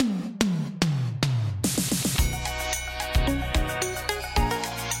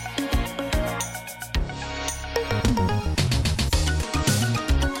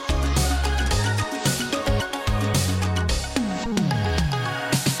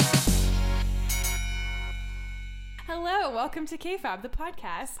Hello, welcome to KFAB, the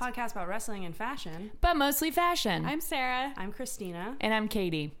podcast. Podcast about wrestling and fashion. But mostly fashion. I'm Sarah. I'm Christina. And I'm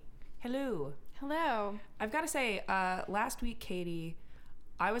Katie. Hello. Hello. I've got to say, last week, Katie,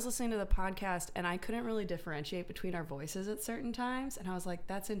 I was listening to the podcast and I couldn't really differentiate between our voices at certain times. And I was like,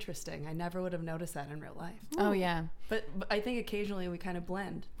 that's interesting. I never would have noticed that in real life. Oh, yeah. But I think occasionally we kind of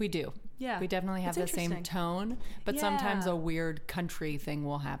blend. We do. Yeah. We definitely have the same tone, but sometimes a weird country thing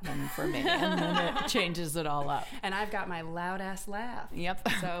will happen for me and then it changes it all up. And I've got my loud ass laugh. Yep.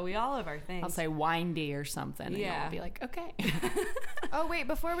 So we all have our things. I'll say windy or something and Yeah. you'll be like, okay. Oh, wait,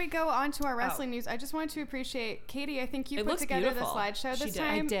 before we go on to our wrestling news, I just wanted to appreciate, Katie, I think you It put looks together beautiful. the slideshow She this did.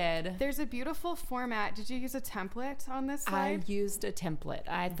 time. I did. There's a beautiful format. Did you use a template on this slide? I used a template.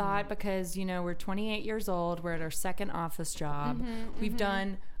 I thought because, you know, we're 28 years old, we're at our second office job. We've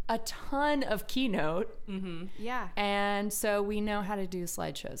done a ton of keynote. Yeah. And so we know how to do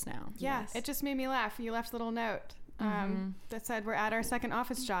slideshows now. Yeah, Yes. it just made me laugh. You left a little note that said we're at our second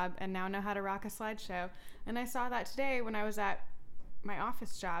office job and now know how to rock a slideshow. And I saw that today when I was at my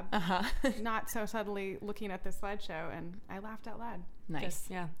office job, not so subtly looking at the slideshow, and I laughed out loud. Nice.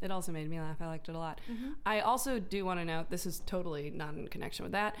 Yeah, it also made me laugh. I liked it a lot. I also do want to note, this is totally not in connection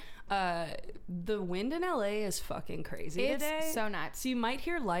with that. The wind in LA is fucking crazy It's today. so nuts. So you might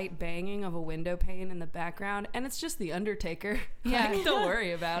hear light banging of a window pane in the background, and it's just the Undertaker. Yeah. Like, don't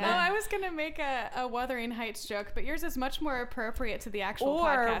worry about Oh, it. I was going to make a Wuthering Heights joke, but yours is much more appropriate to the actual Or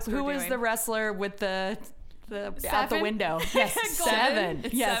podcast who we're was doing. the wrestler with the out the Seven? window? Yes, seven.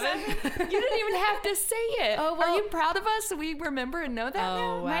 It's Yes. seven? You didn't even have to say it. Oh, well- Are you proud of us? We remember and know that now?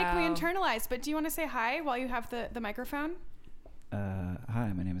 Oh, Mike, we wow. internalized, but do you want to say hi while you have the microphone?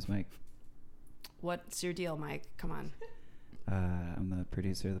 Hi, my name is Mike. What's your deal, Mike? Come on. I'm the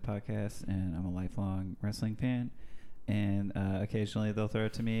producer of the podcast, and I'm a lifelong wrestling fan. And occasionally they'll throw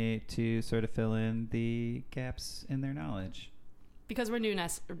it to me to sort of fill in the gaps in their knowledge. Because we're new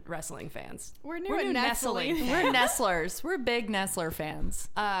wrestling fans. We're new We're at new Nestling. Nestling. We're Nestlers. We're big Nestler fans.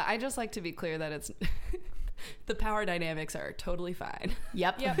 I just like to be clear that it's the power dynamics are totally fine.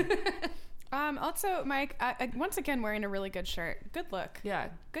 Yep. Yep. Also, Mike, once again wearing a really good shirt. Good look. Yeah.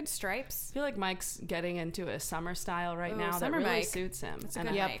 Good stripes. I feel like Mike's getting into a summer style right Ooh, now that summer really Mike. suits him. It's a And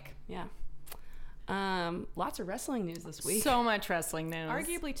good I- Mike. Yeah. Lots of wrestling news this week. So much wrestling news.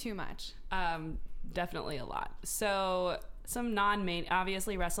 Arguably too much. Definitely a lot. So some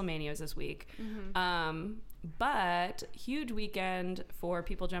obviously WrestleMania was this week. But huge weekend for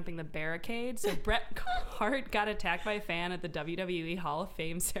people jumping the barricade. So Bret Hart got attacked by a fan at the WWE Hall of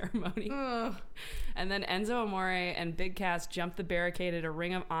Fame ceremony. And then Enzo Amore and Big Cass jumped the barricade at a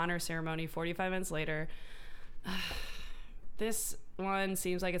Ring of Honor ceremony 45 minutes later. This one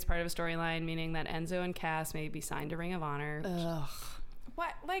seems like it's part of a storyline, meaning that Enzo and Cass may be signed to Ring of Honor. Ugh.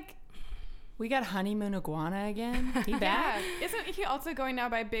 What? Like, We got Honeymoon Iguana again. He yeah. back? Isn't he also going now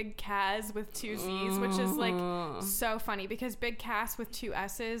by Big Kaz with two Z's, which is like so funny because Big Cass with two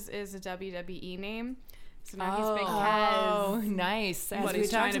S's is a WWE name. So now he's Big Oh, Kaz. nice. As What, we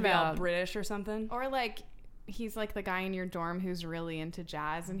he's trying talked to be all about. British or something? Or like he's like the guy in your dorm who's really into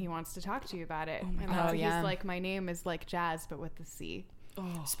jazz and he wants to talk to you about it. And that's God. what Oh, yeah. he's like, my name is like jazz but with the C.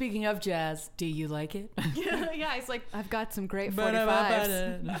 Speaking of jazz, do you like it? Yeah, he's like, I've got some great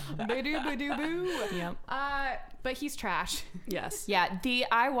 45s. Ba-doo-ba-doo-boo. Yep. But he's trash. Yes. Yeah,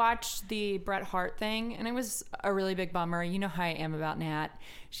 I watched the Bret Hart thing, and it was a really big bummer. You know how I am about Nat.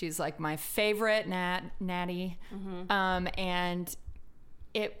 She's like my favorite Natty. And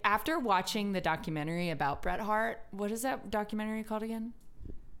after watching the documentary about Bret Hart, what is that documentary called again?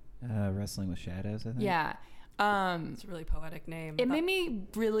 Wrestling with Shadows, I think. Yeah. It's a really poetic name. It made me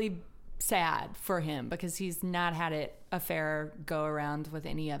really sad for him because he's not had a fair go around with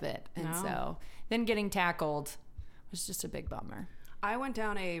any of it. And No. so then getting tackled was just a big bummer. I went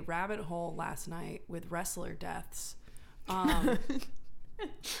down a rabbit hole last night with wrestler deaths.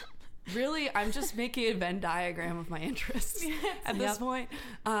 Really, I'm just making a Venn diagram of my interests at this point.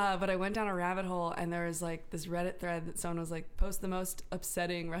 But I went down a rabbit hole and there was like this Reddit thread that someone was like, post the most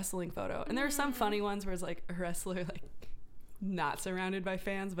upsetting wrestling photo. And there were some funny ones where it's like a wrestler like not surrounded by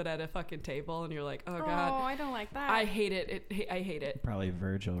fans, but at a fucking table. And you're like, oh God. Oh, I don't like that. I hate it. I hate it. Probably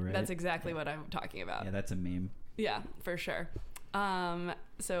Virgil, right? That's exactly what I'm talking about. Yeah, that's a meme. Yeah, for sure.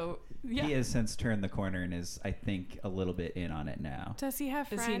 So yeah. He has since turned the corner and is, I think, a little bit in on it now. Does he have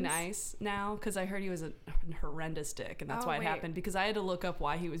friends? Is he nice now? Because I heard he was a horrendous dick, and that's Oh, why it wait. happened. Because I had to look up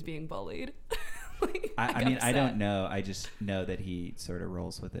why he was being bullied. really I mean, I don't know. I just know that he sort of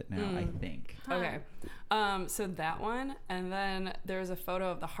rolls with it now, I think. Okay. So that one, and then there's a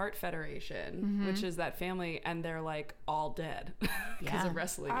photo of the Heart Federation, which is that family, and they're like all dead because of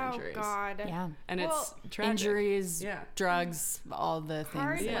wrestling injuries. Oh God. Yeah. And it's tragic. Injuries, drugs, all the things.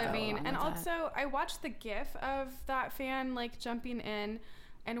 Hard that go living. along And with also, I watched the GIF of that fan like jumping in,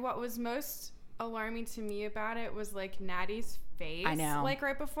 and what was most alarming to me about it was like Natty's face. I know. Like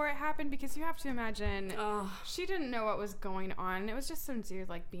right before it happened, because you have to imagine she didn't know what was going on. It was just some dude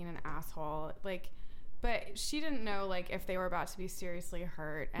like being an asshole. Like, but she didn't know like if they were about to be seriously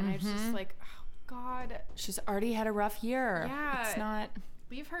hurt. And I was just like, oh God. She's already had a rough year. Yeah. It's not.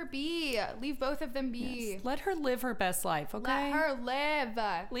 Leave her be. Leave both of them be. Yes. Let her live her best life, okay? Let her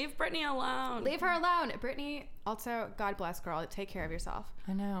live. Leave Brittany alone. Leave her alone. Brittany, also, God bless, girl. Take care of yourself.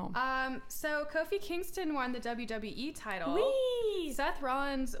 I know. So Kofi Kingston won the WWE title. Whee! Seth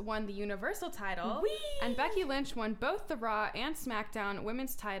Rollins won the Universal title. Whee! And Becky Lynch won both the Raw and SmackDown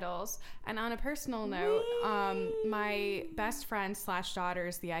women's titles. And on a personal note, my best friend /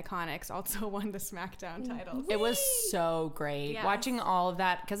 daughters, the Iconics, also won the SmackDown titles. It was so great watching all of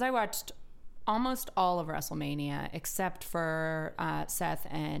that, because I watched almost all of WrestleMania except for Seth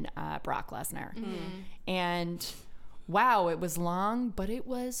and Brock Lesnar. And wow, it was long, but it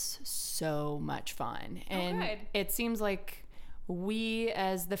was so much fun. And it seems like we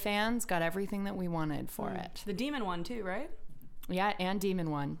as the fans got everything that we wanted for it. The Demon one too, right? Yeah, and Demon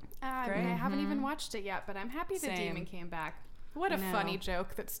won. I haven't even watched it yet, but I'm happy the Demon came back. What a funny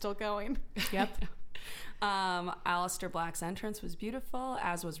joke that's still going. Yep. Aleister Black's entrance was beautiful,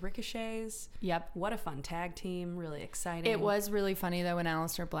 as was Ricochet's. Yep. What a fun tag team. Really exciting. It was really funny, though, when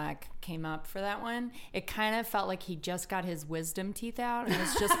Aleister Black came up for that one. It kind of felt like he just got his wisdom teeth out and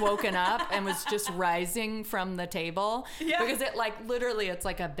was just woken up and was just rising from the table. Yeah. Because it, like, literally, it's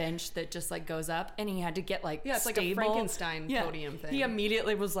like a bench that just, like, goes up, and he had to get, like, it's stable. like a Frankenstein podium thing. He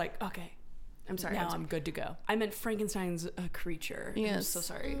immediately was like, okay. I'm sorry. Now I'm good to go. I meant Frankenstein's creature. Yes. I'm so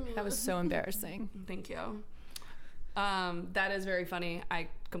sorry. That was so embarrassing. Thank you. That is very funny. I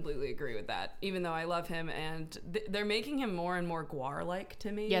completely agree with that. Even though I love him, and they're making him more and more Gwar-like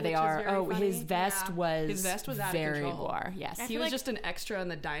to me. Yeah, they are. Oh, funny. his vest was very out of control. Gwar. Yes, he was just an extra in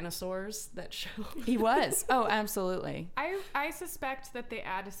the dinosaurs that show. He was. Oh, absolutely. I suspect that they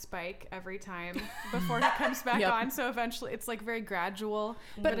add a spike every time before he comes back on. So eventually, it's like very gradual,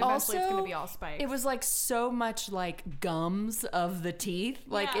 but eventually also, it's going to be all spikes. It was like so much like gums of the teeth.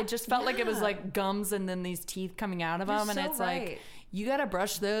 Like it just felt like it was like gums and then these teeth coming out of them, and it's like, you gotta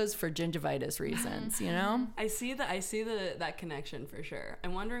brush those for gingivitis reasons, you know? I see that connection for sure.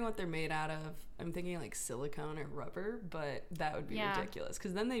 I'm wondering what they're made out of. I'm thinking like silicone or rubber, but that would be ridiculous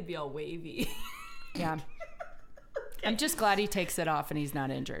because then they'd be all wavy. Yeah. I'm just glad he takes it off and he's not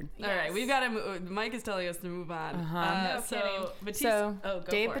injured. Yes. All right, we've got to. Mike is telling us to move on.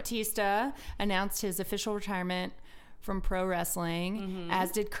 Dave Batista announced his official retirement from pro wrestling,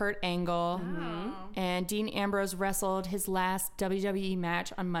 as did Kurt Angle. And Dean Ambrose wrestled his last WWE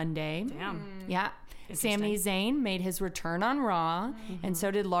match on Monday. Damn. Yeah. Sami Zayn made his return on Raw, and so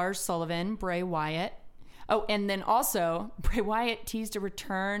did Lars Sullivan, Bray Wyatt. Oh, and then also, Bray Wyatt teased a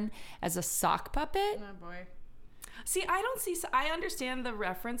return as a sock puppet. Oh, boy. See, I understand the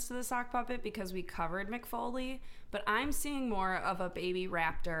reference to the sock puppet because we covered Mick Foley, but I'm seeing more of a baby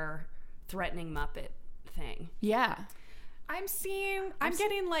raptor threatening Muppet thing. Yeah. I'm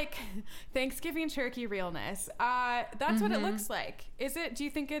getting like Thanksgiving turkey realness. That's what it looks like. Do you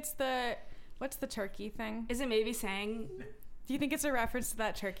think it's what's the turkey thing? Is it maybe saying... Do you think it's a reference to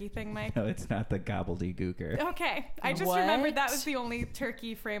that turkey thing, Mike? No, it's not the gobbledygooker. Okay. I just remembered that was the only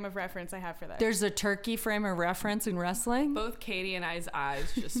turkey frame of reference I have for that. There's a turkey frame of reference in wrestling? Both Katie and I's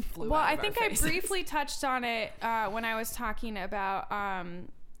eyes just flew well, out I of think our I faces. briefly touched on it when I was talking about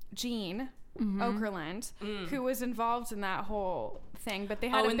Gene Okerlund, who was involved in that whole thing. But they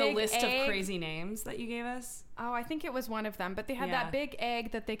had in big the list egg. of crazy names that you gave us? Oh, I think it was one of them. But they had that big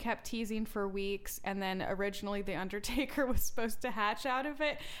egg that they kept teasing for weeks. And then originally The Undertaker was supposed to hatch out of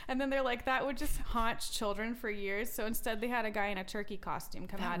it. And then they're like, that would just haunt children for years. So instead they had a guy in a turkey costume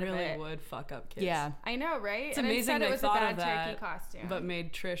come out of it. That really would fuck up kids. Yeah. I know, right? It's and amazing instead they it was thought a bad of that, turkey costume. but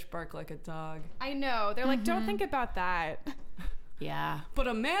made Trish bark like a dog. I know. They're like, don't think about that. Yeah. But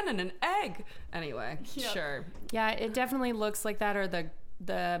a man and an egg. Anyway, sure. Yeah, it definitely looks like that. Or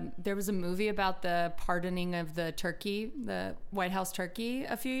there was a movie about the pardoning of the turkey, the White House turkey,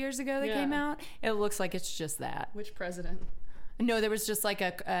 a few years ago that came out. It looks like it's just that. Which president? No, there was just like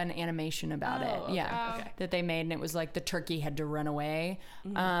an animation about it. okay. Yeah. Okay. That they made, and it was like the turkey had to run away.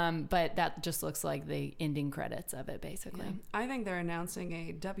 But that just looks like the ending credits of it, basically. Yeah. I think they're announcing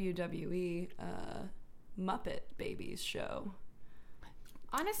a WWE Muppet Babies show.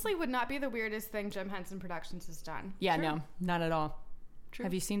 Honestly, would not be the weirdest thing Jim Henson Productions has done. Yeah, no, not at all. True.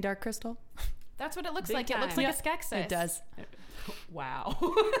 Have you seen Dark Crystal? That's what it looks Big like. It looks time. like a Skeksis. It does. Wow.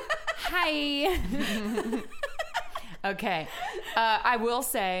 Hi. Okay. I will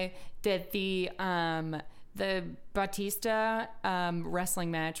say that the Batista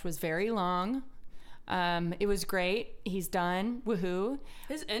wrestling match was very long. It was great. He's done. Woohoo.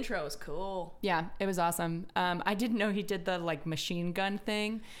 His intro is cool. Yeah, it was awesome. I didn't know he did the like machine gun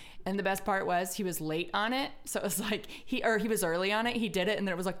thing. And the best part was he was late on it. So it was like he was early on it. He did it and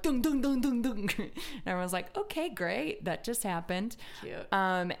then it was like dung dung dung dung dung. And everyone was like, okay, great. That just happened. Cute.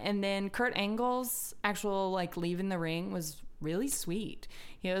 And then Kurt Angle's actual like leaving the ring was really sweet.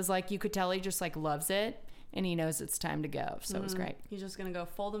 He was like, you could tell he just like loves it and he knows it's time to go. So it was great. He's just going to go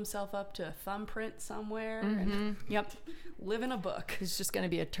fold himself up to a thumbprint somewhere and Yep. live in a book. He's just going to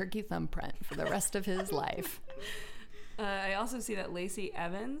be a turkey thumbprint for the rest of his life. I also see that Lacey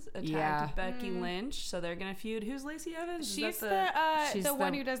Evans attacked Becky Lynch, so they're gonna feud. Who's Lacey Evans? Is She's that the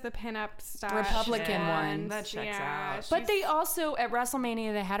one who does the pinup stuff. Republican one. That checks out. But they also, at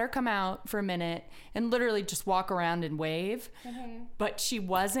WrestleMania, they had her come out for a minute and literally just walk around and wave. But she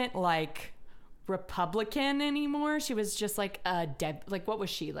wasn't like Republican anymore. She was just like like, what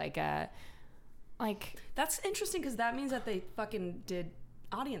was she? Like That's interesting because that means that they fucking did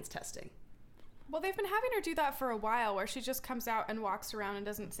audience testing. Well, they've been having her do that for a while, where she just comes out and walks around and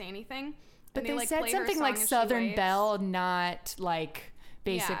doesn't say anything. But And they like, said play her something song like as she Southern waves. Belle, not like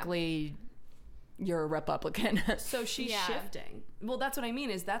basically you're a Republican. So she's Yeah. shifting. Well, that's what I mean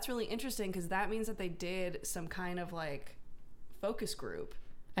is that's really interesting because that means that they did some kind of like focus group.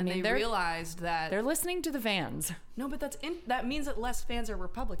 I mean, they realized that they're listening to the fans. no, but that means that less fans are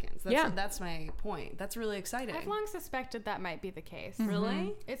Republicans. That's my point. That's really exciting. I've long suspected that might be the case.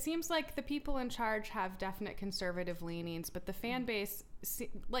 Really? It seems like the people in charge have definite conservative leanings, but the fan base,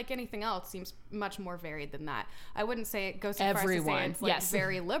 like anything else, seems much more varied than that. I wouldn't say it goes so far as to say Everyone, it's like yes.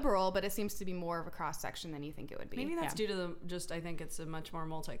 very liberal, but it seems to be more of a cross section than you think it would be. Maybe that's due to I think it's a much more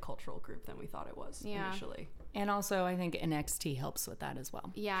multicultural group than we thought it was initially. And also, I think NXT helps with that as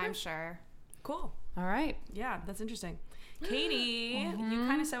well. Yeah, I'm sure. Cool. All right. Yeah, that's interesting. Katie, you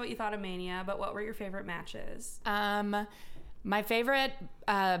kind of said what you thought of Mania, but what were your favorite matches? My favorite,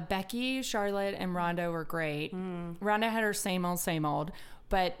 Becky, Charlotte, and Ronda were great. Ronda had her same old,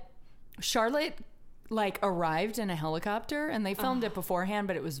 but Charlotte like arrived in a helicopter and they filmed it beforehand,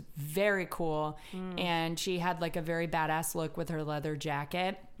 but it was very cool. And she had like a very badass look with her leather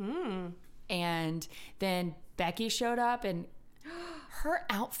jacket. And then Becky showed up and her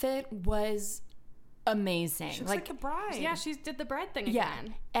outfit was amazing. She looks like a bride. Yeah, she did the bread thing Yeah,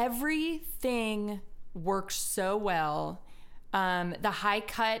 again. everything worked so well. The high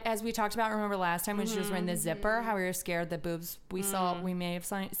cut, as we talked about, remember last time when she was wearing the zipper, how we were scared the boobs we may have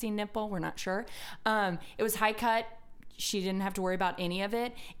seen nipple, we're not sure. It was high cut. She didn't have to worry about any of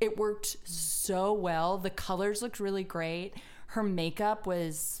it. It worked so well. The colors looked really great. Her makeup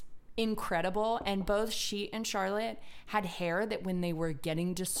was incredible, and both she and Charlotte had hair that when they were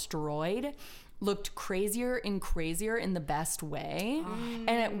getting destroyed looked crazier and crazier in the best way. And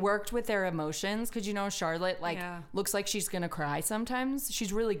it worked with their emotions because Charlotte looks like she's gonna cry sometimes.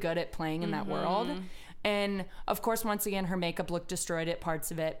 She's really good at playing in that world. And of course, once again, her makeup looked destroyed at parts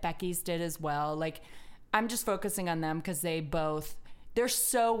of it. Becky's did as well. Like, I'm just focusing on them because they're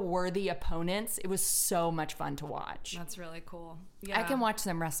so worthy opponents. It was so much fun to watch. That's really cool. Yeah. I can watch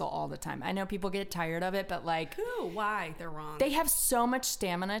them wrestle all the time. I know people get tired of it, but like, Who? Why? They're wrong. they have so much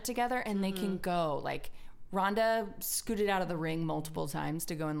stamina together and they can go. Like, Ronda scooted out of the ring multiple times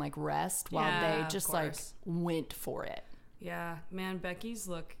to go and like rest while Yeah, they of just like course. went for it. Yeah, man, Becky's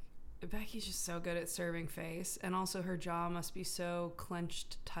just so good at serving face, and also her jaw must be so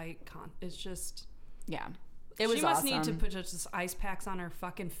clenched tight. It's just, Yeah. It was she must awesome. need to put just ice packs on her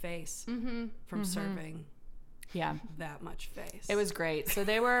fucking face from serving Yeah. that much face. It was great. So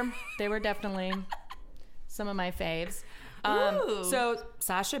they were definitely some of my faves. Ooh. So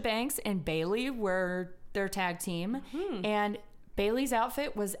Sasha Banks and Bailey were their tag team, and Bailey's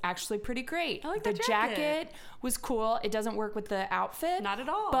outfit was actually pretty great. I like the that jacket. was cool. It doesn't work with the outfit, Not at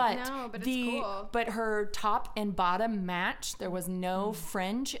all. But No, but it's cool. But her top and bottom match, there was no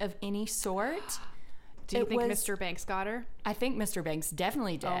fringe of any sort. Do you It think was- Mr. Banks got her? I think Mr. Banks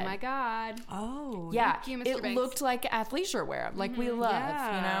definitely did. Oh my God. Oh, Yeah, Thank you, Mr. it Banks. looked like athleisure wear, like we love,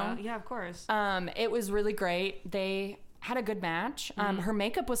 yeah, yeah, of course. It was really great. They had a good match. Her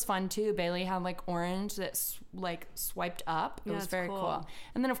makeup was fun too. Bailey had like orange that swiped up. It was very cool.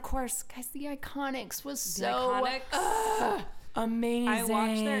 And then of course, guys, the Iconics was so amazing. I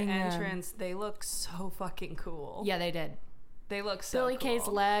watched their entrance. They look so fucking cool. Yeah, they did. They look so Billie cool. Kay's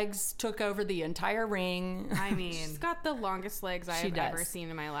legs took over the entire ring. I mean, She's got the longest legs I've ever seen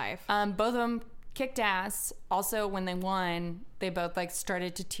in my life. Both of them kicked ass. Also, when they won, they both like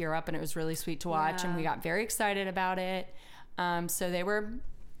started to tear up, and it was really sweet to watch. And we got very excited about it. So they were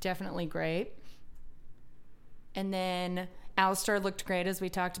definitely great. And then Alistair looked great, as we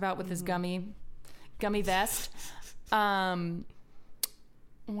talked about, with his gummy vest.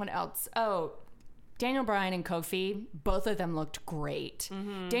 What else? Oh, Daniel Bryan and Kofi, both of them looked great.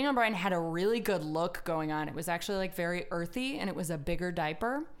 Daniel Bryan had a really good look going on. It was actually like very earthy, and it was a bigger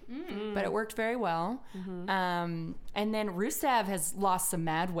diaper, but it worked very well. And then Rusev has lost some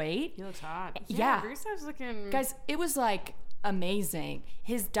mad weight. he looks hot. Yeah. Rusev's looking... Guys, it was like amazing.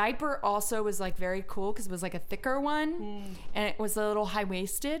 His diaper also was like very cool because it was like a thicker one, and it was a little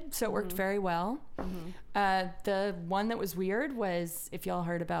high-waisted, so it worked very well. The one that was weird was, if y'all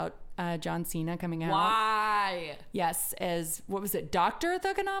heard about John Cena coming out. Why? Yes, as, what was it, Dr.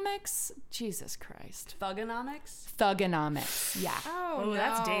 Thugonomics? Jesus Christ. Thugonomics? Thugonomics, yeah. Oh, Oh,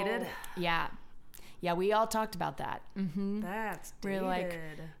 that's dated. Yeah. Yeah, we all talked about that. That's We're dated. like,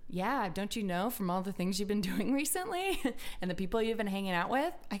 yeah, don't you know from all the things you've been doing recently and the people you've been hanging out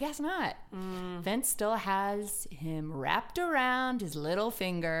with? I guess not. Vince still has him wrapped around his little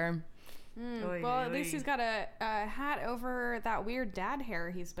finger. Well, at least he's got a hat over that weird dad hair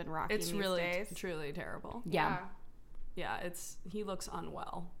he's been rocking It's these really, days. truly terrible. Yeah. Yeah, he looks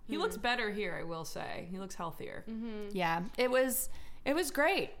unwell. He looks better here, I will say. He looks healthier. Yeah, it was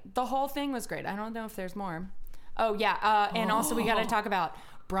great. The whole thing was great. I don't know if there's more. Oh, yeah. And also we got to talk about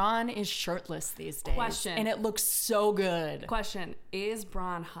Braun is shirtless these days. Question. And it looks so good. Question, is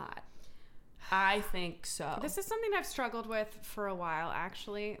Braun hot? I think so. This is something I've struggled with for a while,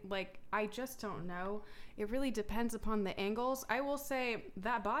 actually. Like, I just don't know. It really depends upon the angles. I will say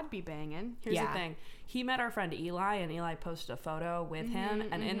that bod be banging. Here's the thing. He met our friend Eli, and Eli posted a photo with him.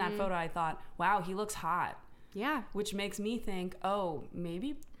 And in that photo, I thought, wow, he looks hot. Yeah. Which makes me think, oh,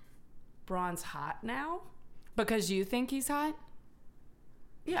 maybe Braun's hot now? Because you think he's hot?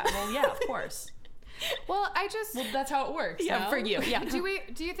 Yeah, well, yeah, of course. Well, I just... Well, that's how it works. Yeah, no? for you. Yeah. Do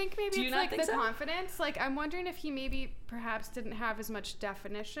you think maybe Do you it's not like think the so? confidence? Like, I'm wondering if he maybe perhaps didn't have as much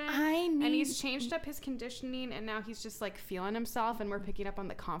definition. I mean- and he's changed up his conditioning, and now he's just like feeling himself, and we're picking up on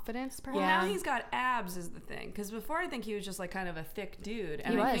the confidence. Perhaps. Well, now he's got abs is the thing. Because before I think he was just like kind of a thick dude.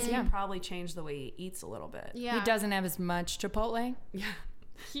 And He I was, think yeah. he probably changed the way he eats a little bit. Yeah. He doesn't have as much Chipotle. Yeah.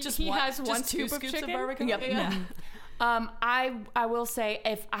 He has one just two scoop of scoops chicken. of barbecue. Yep. Yeah. I will say,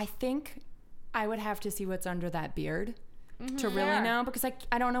 if I think I would have to see what's under that beard to really Yeah. know, because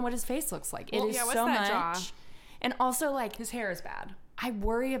I don't know what his face looks like. It is yeah, what's so that much. jaw? And also, like, His hair is bad. I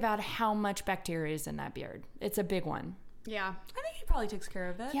worry about how much bacteria is in that beard. It's a big one. Yeah. I think he probably takes care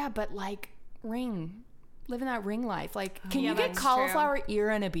of it. Yeah, but like, living that ring life. Like, can Yeah, you get that's cauliflower ear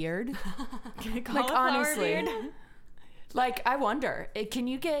and a beard? Like, honestly. Like, I wonder, can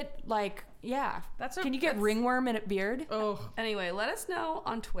you get like, can you get ringworm in a beard? Oh. Anyway, let us know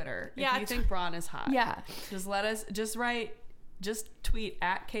on Twitter Yeah, if you think Braun is hot. Yeah. Just tweet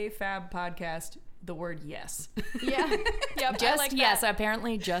at KFAB Podcast the word yes. Yeah. Yep. Just like yes. that.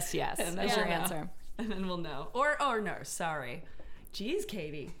 Apparently, just yes. And Is your we'll know. answer. And then we'll know. Or no, sorry. Jeez,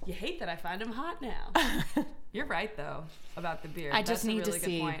 Katie, you hate that I find him hot now. You're right though about the beard. I just That's a need really to good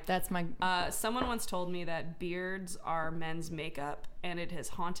see. point. That's my. Someone once told me that beards are men's makeup, and it has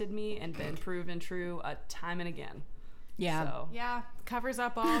haunted me and been proven true a time and again. Yeah. So, Yeah. Covers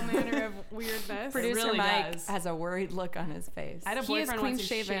up all manner of weirdness. Producer really Mike does. has a worried look on his face. I had a He is boyfriend once who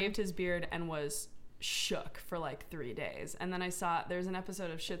clean-shaven. shaved his beard and was shook for like 3 days. And then I saw there's an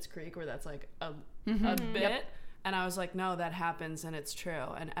episode of Schitt's Creek where that's like a bit. Yep. And I was like, no, that happens and it's true.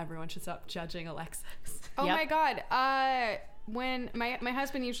 And everyone should stop judging Alexis. Oh Yep. my God. When my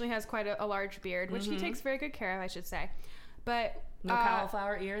husband usually has quite a large beard, which he takes very good care of, I should say. But No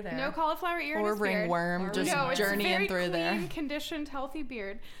cauliflower ear there. no cauliflower ear in or his beard. ringworm, Or just No, it's a journeying very through clean, there. conditioned, healthy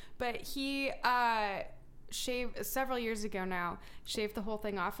beard. But he shaved several years ago now. Shaved the whole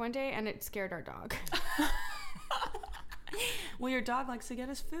thing off one day, and it scared our dog. Well, your dog likes to get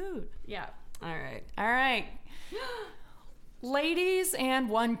his food. Yeah. All right. All right. Ladies and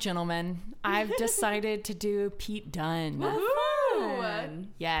one gentleman, I've decided to do Pete Dunne. Fun.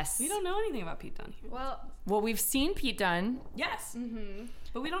 Yes. We don't know anything about Pete Dunne here. Well, we've seen Pete Dunne Yes.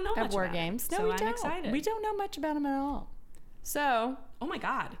 But we don't know at much War about Games. him, No, so we I'm don't. excited. We don't know much about him at all. So, Oh my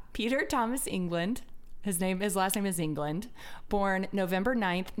God. Peter Thomas England His last name is England. Born November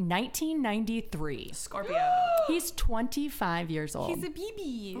 9th, 1993. Scorpio. He's 25 years old. He's a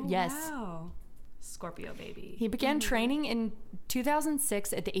baby. Oh, yes. Wow. Scorpio baby. He began training in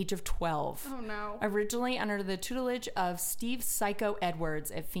 2006 at the age of 12. Oh no. Originally under the tutelage of Steve Psycho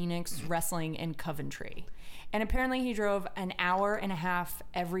Edwards at Phoenix Wrestling in Coventry. And apparently he drove an hour and a half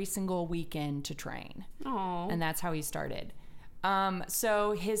every single weekend to train. Oh. And that's how he started.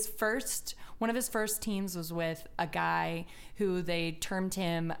 So one of his first teams was with a guy who they termed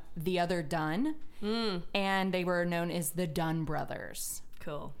him the Other Dunn. And they were known as the Dunn Brothers.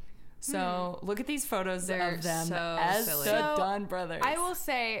 Cool. So look at these photos They're of them so as silly. the So, Dunn Brothers. I will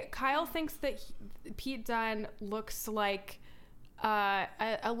say, Kyle thinks that Pete Dunne looks like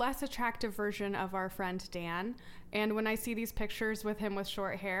a less attractive version of our friend Dan. And when I see these pictures with him with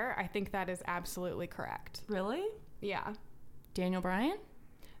short hair, I think that is absolutely correct. Really? Yeah. Daniel Bryan?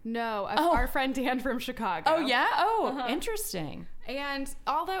 No, Oh. our friend Dan from Chicago. Oh, yeah? Oh, interesting. And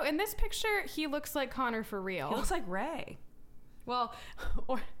although in this picture, he looks like Connor for real. He looks like Ray. Well,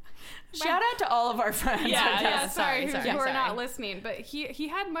 or... Shout out to all of our friends. Sorry, who are sorry. not listening. But he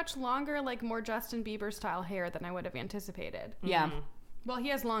had much longer, like more Justin Bieber style hair than I would have anticipated. Yeah. Well, he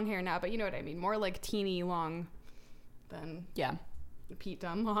has long hair now, but you know what I mean. More like teeny long than Yeah. Pete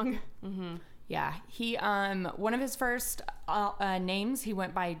Dunne long. Yeah. He, one of his first names, he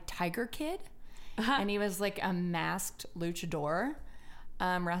went by Tiger Kid. And he was like a masked luchador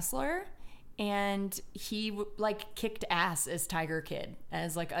wrestler. And he like kicked ass as Tiger Kid,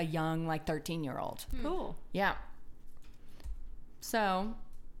 as like a young, like 13-year-old. Cool. Yeah. So,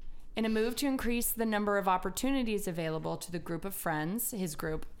 in a move to increase the number of opportunities available to the group of friends, his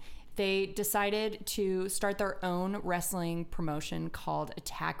group, they decided to start their own wrestling promotion called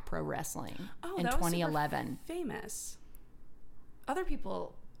Attack Pro Wrestling in that was 2011. super famous. Other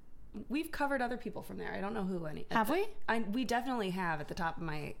people, we've covered other people from there. I don't know who any. Have we? We definitely have at the top of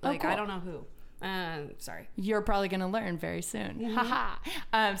my, Oh, like, cool. I don't know who. Sorry. You're probably going to learn very soon.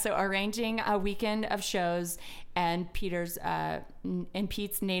 So arranging a weekend of shows in Pete's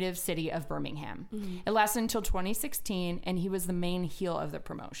native city of Birmingham. It lasted until 2016, and he was the main heel of the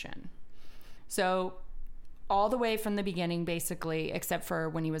promotion. So all the way from the beginning, basically, except for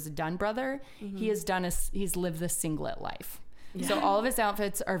when he was a Dunn brother, he's lived the singlet life. Yeah. So all of his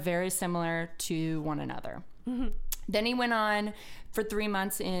outfits are very similar to one another. Then he went on for 3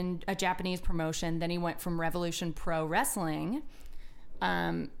 months in a Japanese promotion. Then he went from Revolution Pro Wrestling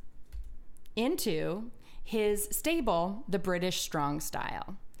into his stable, the British Strong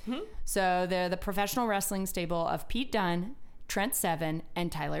Style. So they're the professional wrestling stable of Pete Dunne, Trent Seven,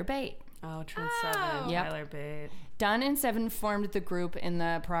 and Tyler Bate. Oh, Trent Seven, Yep. Tyler Bate. Dunne and Seven formed the group in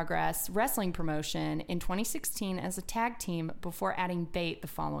the Progress Wrestling promotion in 2016 as a tag team before adding Bate the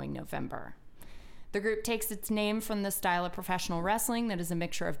following November. The group takes its name from the style of professional wrestling that is a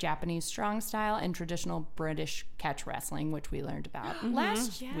mixture of Japanese strong style and traditional British catch wrestling, which we learned about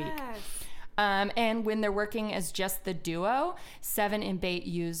last week. And when they're working as just the duo, Seven and Bate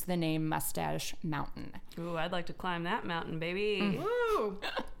use the name Mustache Mountain. Ooh, I'd like to climb that mountain, baby. Woo!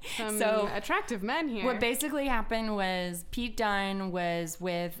 Some So, attractive men here. What basically happened was Pete Dunne was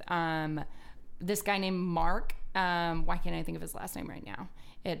with this guy named Mark. Why can't I think of his last name right now?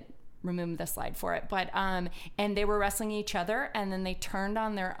 Remove the slide for it. But and they were wrestling each other, and then they turned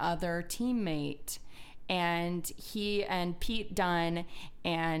on their other teammate, and he and Pete Dunne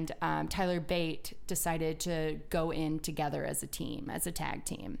and Tyler Bate decided to go in together as a team, as a tag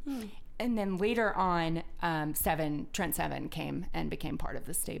team. And then later on, Trent Seven came and became part of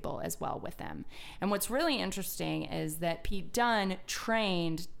the stable as well with them. And what's really interesting is that Pete Dunne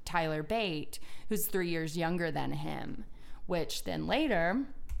trained Tyler Bate, who's 3 years younger than him, which then later,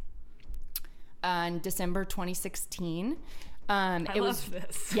 in December 2016, it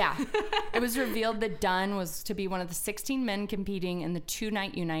was revealed that Dunne was to be one of the 16 men competing in the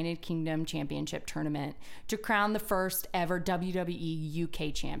two-night United Kingdom Championship tournament to crown the first ever WWE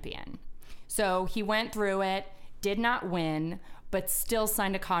UK champion. So he went through it, did not win, but still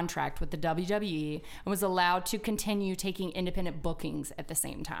signed a contract with the WWE and was allowed to continue taking independent bookings at the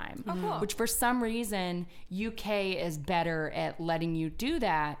same time. Oh, cool. Which for some reason, UK is better at letting you do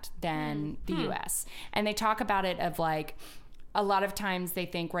that than the US. And they talk about it of like, a lot of times they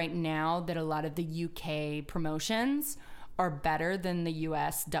think right now that a lot of the UK promotions are better than the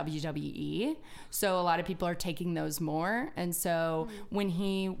US WWE. So a lot of people are taking those more. And so when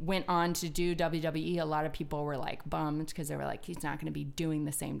he went on to do WWE, a lot of people were like bummed because they were like, he's not going to be doing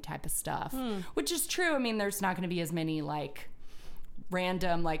the same type of stuff, which is true. I mean, there's not going to be as many like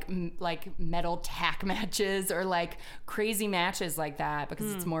random like metal tack matches or like crazy matches like that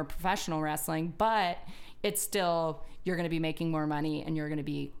because it's more professional wrestling, but it's still, you're going to be making more money and you're going to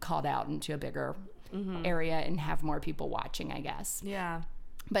be called out into a bigger area and have more people watching, I guess. Yeah.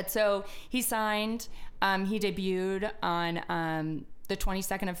 But so he signed, he debuted on the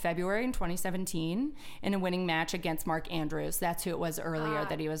 22nd of February in 2017 in a winning match against Mark Andrews. That's who it was earlier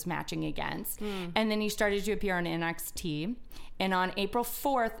that he was matching against. And then he started to appear on NXT. And on April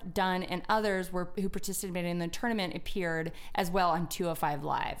 4th, Dunn and others who participated in the tournament appeared as well on 205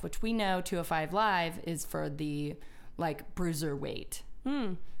 Live, which we know 205 Live is for the like bruiserweight.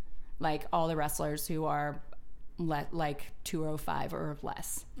 Like all the wrestlers who are like 205 or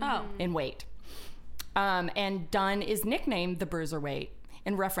less in weight. And Dunn is nicknamed the Bruiserweight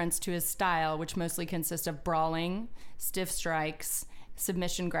in reference to his style, which mostly consists of brawling, stiff strikes,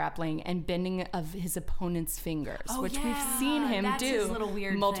 submission grappling, and bending of his opponent's fingers, which we've seen him do his little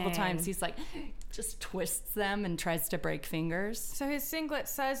weird multiple thing. times. He's like, just twists them and tries to break fingers. So his singlet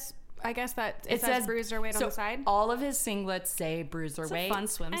says, I guess that it says Bruiserweight on the side. All of his singlets say Bruiserweight. It's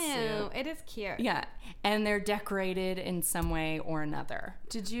a fun swimsuit. Oh, it is cute. Yeah, and they're decorated in some way or another.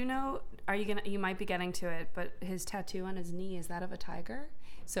 Did you know, you might be getting to it, but his tattoo on his knee, is that of a tiger?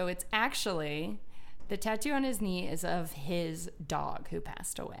 So it's actually, the tattoo on his knee is of his dog who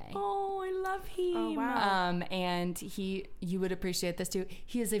passed away. Oh, I love him. Oh, wow. And you would appreciate this too.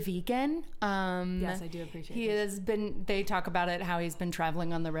 He is a vegan. Yes, I do appreciate this. They talk about it, how he's been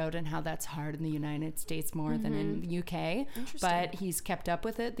traveling on the road and how that's hard in the United States more than in the UK. But he's kept up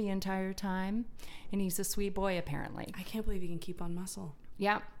with it the entire time. And he's a sweet boy, apparently. I can't believe he can keep on muscle.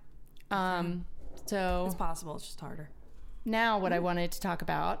 Yeah. So It's possible, it's just harder. now what I wanted to talk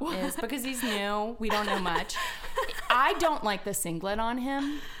about is, because he's new, we don't know much. I don't like the singlet on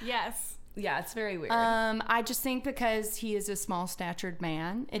him. Yes. Yeah, it's very weird. I just think because he is a small statured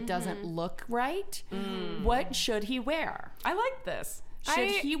man, it doesn't look right. What should he wear? I like this. Should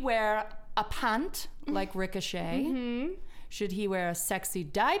he wear a pant like Ricochet? Should he wear a sexy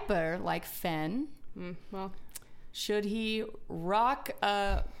diaper like Finn? Well, Should he rock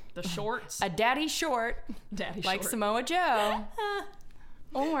the shorts. a daddy short like Samoa Joe?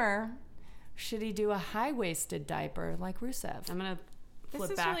 Or should he do a high-waisted diaper like Rusev? I'm going to flip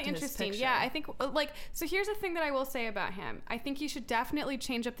this is back really to interesting. This Yeah, I think so here's the thing that I will say about him. I think you should definitely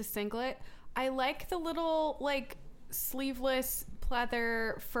change up the singlet. I like the little like sleeveless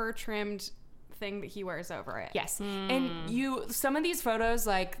pleather fur trimmed thing that he wears over it. Yes. And some of these photos,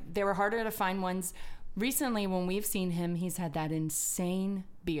 like, they were harder to find ones. Recently, when we've seen him, he's had that insane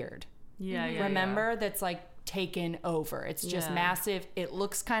beard. Yeah, yeah. Remember? That's like taken over. It's just massive. It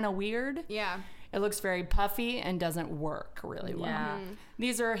looks kind of weird. Yeah. It looks very puffy and doesn't work really well. Yeah.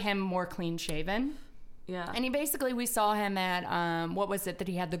 These are him more clean shaven. Yeah. And we saw him at, what was it that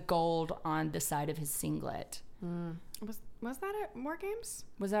he had the gold on the side of his singlet? Was that at War Games?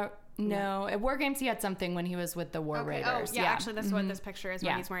 Was that? No. At War Games, he had something when he was with the War Raiders. Oh, yeah, actually, that's what this picture is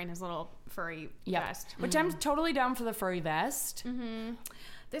when Yeah. he's wearing his little furry Yep. vest. Which I'm totally down for the furry vest.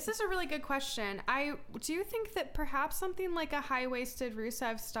 This is a really good question. Do you think that perhaps something like a high-waisted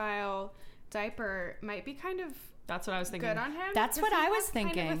Rusev style diaper might be kind of That's what I was thinking. good on him? That's Because what he I was has kind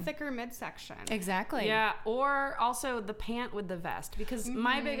of thinking. a thicker midsection. Exactly. Yeah, or also the pant with the vest, because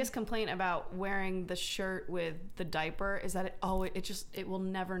my biggest complaint about wearing the shirt with the diaper is that it will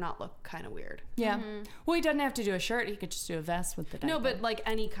never not look kind of weird. Yeah. Well, he doesn't have to do a shirt. He could just do a vest with the diaper. No, but like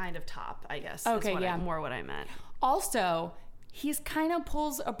any kind of top, I guess. Okay, is yeah. more what I meant. Also, he's kind of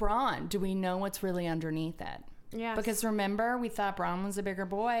pulls a Braun. Do we know what's really underneath it? Yes. Because remember, we thought Braun was a bigger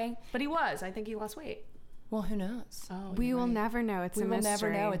boy. But he was. I think he lost weight. Well, who knows? Oh, we will never know. It's We a will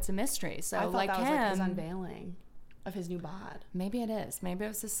mystery. never know. It's a mystery. So, I thought like that was him, like his unveiling of his new bod. maybe it is. Maybe it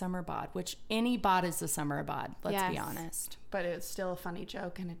was a summer bod, which any bod is a summer bod. Let's be Yes. honest. But it's still a funny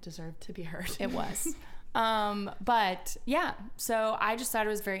joke, and it deserved to be heard. It was. But yeah, so I just thought it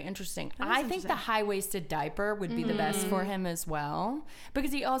was very interesting. I think the high-waisted diaper would be the best for him as well,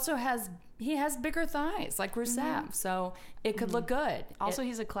 because he also has bigger thighs like Rusev, so it could look good. Also,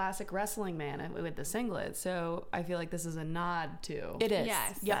 he's a classic wrestling man with the singlet, so I feel like this is a nod to It is.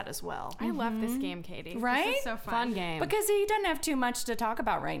 Yes. that as well. I love this game, Katie. Right? This is so fun. Fun game. Because he doesn't have too much to talk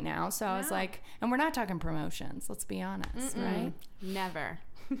about right now, so I was like, and we're not talking promotions, let's be honest, right? Never.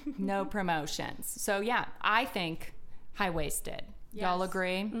 No promotions. So yeah, I think high-waisted. Y'all Yes.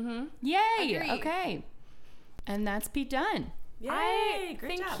 agree? Yay! Agree. Okay. And that's Pete Dunne. I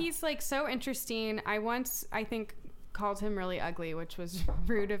think he's like so interesting. I think called him really ugly, which was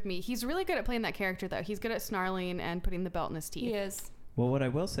rude of me. He's really good at playing that character though. He's good at snarling and putting the belt in his teeth. He is. Well, what I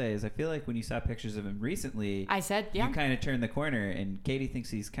will say is I feel like when you saw pictures of him recently, I said, yeah. you kind of turned the corner, and Katie thinks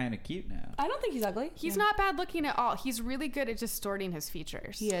he's kind of cute now. I don't think he's ugly. He's not bad looking at all. He's really good at distorting his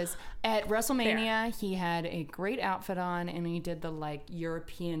features. He is. At WrestleMania, he had a great outfit on, and he did the like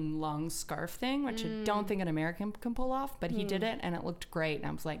European long scarf thing, which I don't think an American can pull off, but he did it, and it looked great. And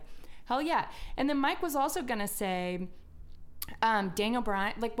I was like, hell yeah. And then Mike was also going to say, Daniel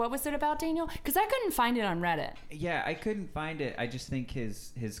Bryan, like, what was it about Daniel? Because I couldn't find it on Reddit. Yeah, I couldn't find it. I just think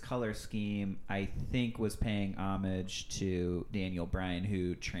his color scheme, I think, was paying homage to Daniel Bryan,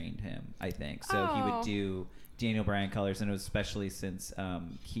 who trained him, I think. So he would do Daniel Bryan colors, and it was especially since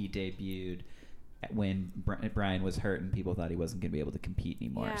he debuted when Bryan was hurt and people thought he wasn't going to be able to compete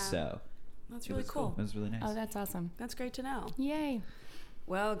anymore. Yeah. So That's really cool. It was really nice. Oh, that's awesome. That's great to know. Yay.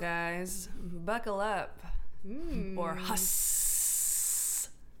 Well, guys, buckle up. Or huss.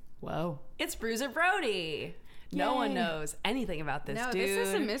 Whoa. It's Bruiser Brody. No one knows anything about this dude. This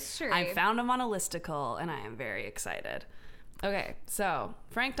is a mystery. I found him on a listicle, and I am very excited. Okay, so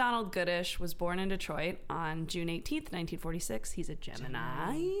Frank Donald Goodish was born in Detroit on June 18th, 1946. He's a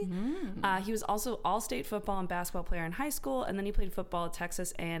Gemini. He was also all-state football and basketball player in high school, and then he played football at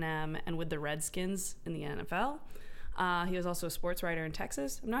Texas A&M and with the Redskins in the NFL. He was also a sports writer in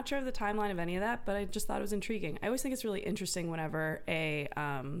Texas. I'm not sure of the timeline of any of that, but I just thought it was intriguing. I always think it's really interesting whenever a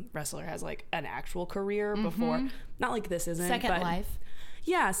wrestler has like an actual career before, not like this isn't. Second life.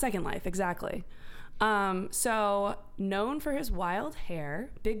 Yeah, second life, exactly. So known for his wild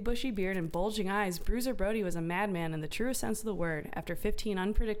hair, big bushy beard, and bulging eyes, Bruiser Brody was a madman in the truest sense of the word. After 15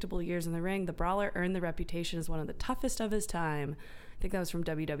 unpredictable years in the ring, the brawler earned the reputation as one of the toughest of his time. I think that was from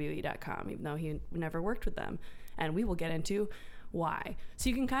WWE.com, even though he never worked with them. And we will get into why. So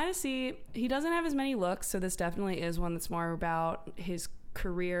you can kind of see he doesn't have as many looks, so this definitely is one that's more about his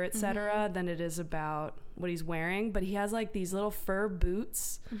career, etc., than it is about what he's wearing. But he has like these little fur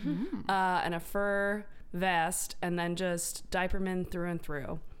boots and a fur vest, and then just diaperman through and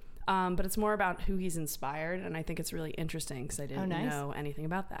through. But it's more about who he's inspired, and I think it's really interesting because I didn't know anything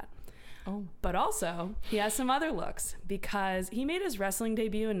about that. Oh. But also, he has some other looks because he made his wrestling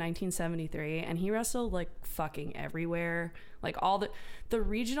debut in 1973, and he wrestled like fucking everywhere. Like all the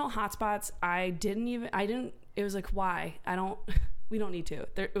regional hotspots, it was like, why? We don't need to.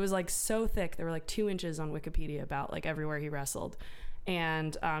 It was like so thick. There were like 2 inches on Wikipedia about like everywhere he wrestled.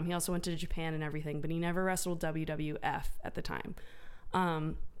 And he also went to Japan and everything, but he never wrestled WWF at the time.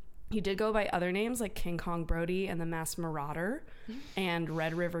 He did go by other names like King Kong Brody and the Masked Marauder and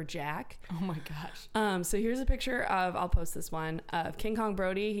Red River Jack. Oh my gosh. So here's a picture I'll post this one, of King Kong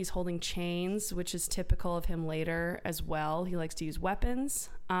Brody. He's holding chains, which is typical of him later as well. He likes to use weapons.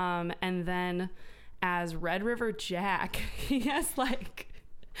 And then as Red River Jack, he has like,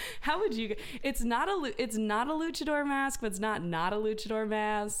 how would you, it's not a luchador mask, but it's not a luchador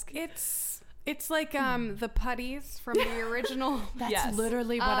mask. It's like the putties from the original. That's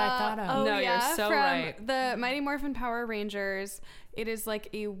literally what I thought of. Oh, no, yeah, you're so from right. The Mighty Morphin Power Rangers. It is like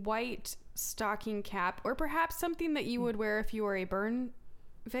a white stocking cap, or perhaps something that you would wear if you were a burn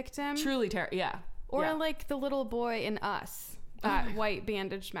victim. Truly terrible. Yeah. Or like the little boy in Us. That white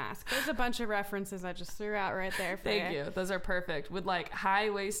bandaged mask. There's a bunch of references I just threw out right there for Thank you. Those are perfect. With like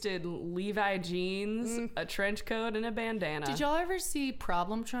high-waisted Levi jeans, a trench coat, and a bandana. Did y'all ever see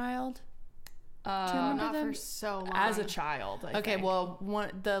Problem Child? Do you remember not them? For so long. As a child, I think. Well,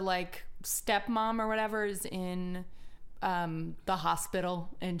 the like stepmom or whatever is in the hospital,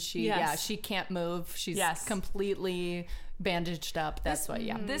 and she can't move. She's completely bandaged up. That's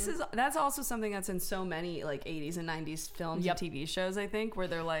why. That's also something that's in so many like 80s and 90s films and TV shows, I think, where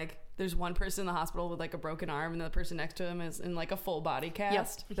they're like, there's one person in the hospital with like a broken arm, and the person next to him is in like a full body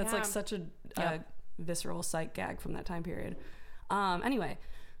cast. That's like such a visceral sight gag from that time period. Anyway,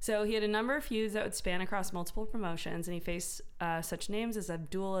 so he had a number of feuds that would span across multiple promotions, and he faced such names as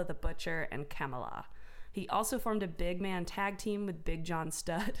Abdullah the Butcher and Kamala. He also formed a big man tag team with Big John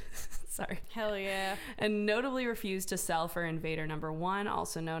Studd. Sorry. Hell yeah. And notably refused to sell for Invader number 1,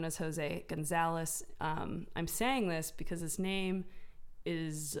 also known as Jose Gonzalez. I'm saying this because his name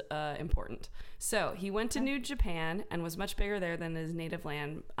is important. So he went to New Japan and was much bigger there than his native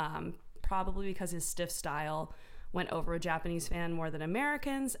land, probably because his stiff style went over a Japanese fan more than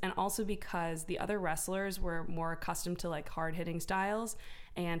Americans, and also because the other wrestlers were more accustomed to like hard-hitting styles,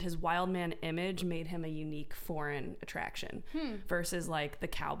 and his wild man image made him a unique foreign attraction versus like the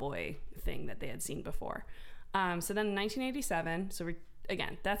cowboy thing that they had seen before. So then in 1987,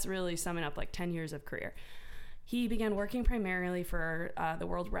 again, that's really summing up like 10 years of career. He began working primarily for the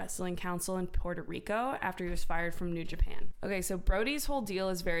World Wrestling Council in Puerto Rico after he was fired from New Japan. Okay, so Brody's whole deal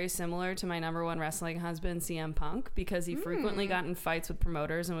is very similar to my number one wrestling husband, CM Punk, because he frequently got in fights with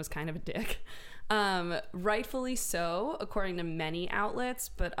promoters and was kind of a dick. Rightfully so, according to many outlets,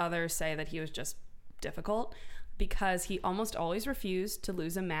 but others say that he was just difficult because he almost always refused to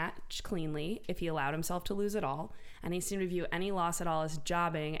lose a match cleanly if he allowed himself to lose at all, and he seemed to view any loss at all as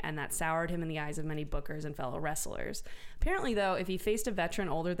jobbing, and that soured him in the eyes of many bookers and fellow wrestlers. Apparently, though, if he faced a veteran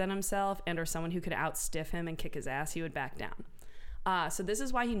older than himself and or someone who could outstiff him and kick his ass, he would back down. So this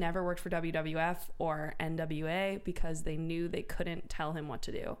is why he never worked for WWF or NWA, because they knew they couldn't tell him what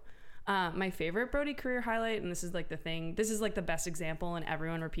to do. My favorite Brody career highlight, and this is like the best example and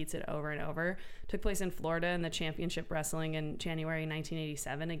everyone repeats it over and over, took place in Florida in the Championship Wrestling in January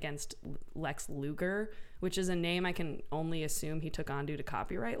 1987 against Lex Luger, which is a name I can only assume he took on due to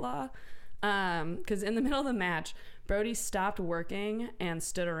copyright law. Because in the middle of the match, Brody stopped working and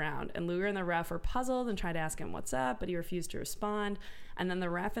stood around, and Luger and the ref were puzzled and tried to ask him what's up, but he refused to respond. And then the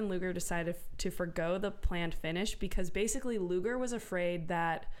ref and Luger decided to forgo the planned finish because basically Luger was afraid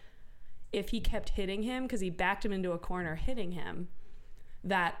that if he kept hitting him, because he backed him into a corner hitting him,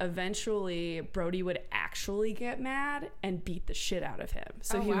 that eventually Brody would actually get mad and beat the shit out of him.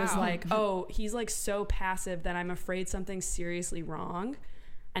 So he was like, he's like so passive that I'm afraid something's seriously wrong.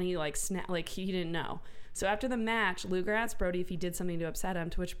 And he like he didn't know. So after the match, Luger asked Brody if he did something to upset him,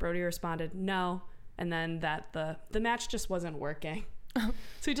 to which Brody responded, no. And then that the match just wasn't working. So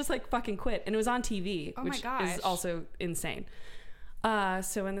he just like fucking quit. And it was on TV, which is also insane.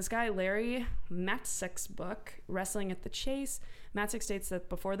 So in this guy Larry Matzek's book, Wrestling at the Chase, Matzek states that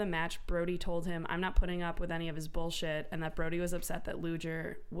before the match, Brody told him, I'm not putting up with any of his bullshit, and that Brody was upset that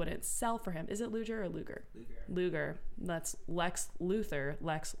Luger wouldn't sell for him. Is it Luger or Luger? Luger. That's Lex Luthor.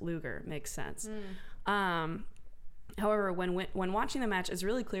 Lex Luger. Makes sense. However, when watching the match, it's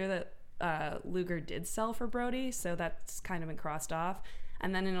really clear that Luger did sell for Brody, so that's kind of been crossed off.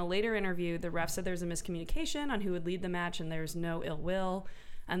 And then in a later interview, the ref said there's a miscommunication on who would lead the match and there's no ill will.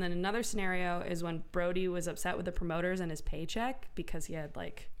 And then another scenario is when Brody was upset with the promoters and his paycheck because he had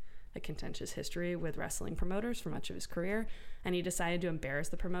like a contentious history with wrestling promoters for much of his career. And he decided to embarrass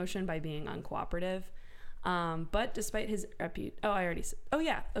the promotion by being uncooperative. But despite his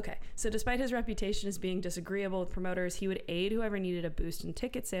So despite his reputation as being disagreeable with promoters, he would aid whoever needed a boost in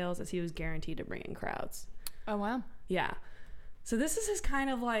ticket sales as he was guaranteed to bring in crowds. Oh, wow. Yeah. So this is his kind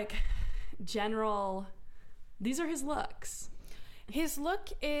of like general, these are his looks. His look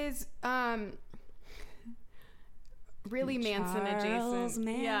is really Manson Charles adjacent.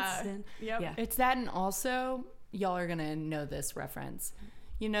 Manson. Yeah. It's that, and also y'all are gonna know this reference.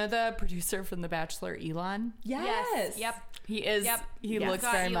 You know the producer from The Bachelor, Elon? Yes. Yep. He is. Yep. He looks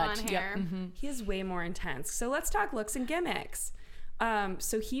very Elon much. hair. Yep. Mm-hmm. He is way more intense. So let's talk looks and gimmicks.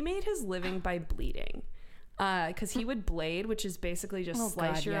 So he made his living by bleeding. Because he would blade, which is basically just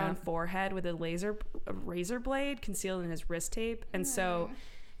slice your own forehead with a razor blade concealed in his wrist tape. And so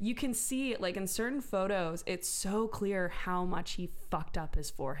you can see, like, in certain photos, it's so clear how much he fucked up his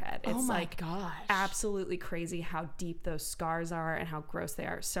forehead. It's gosh. Absolutely crazy how deep those scars are and how gross they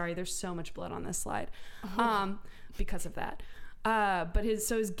are. Sorry, there's so much blood on this slide because of that. But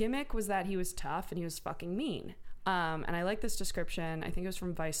his gimmick was that he was tough and he was fucking mean. And I like this description. I think it was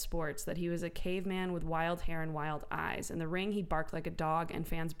from Vice Sports, that he was a caveman with wild hair and wild eyes. In the ring, he barked like a dog and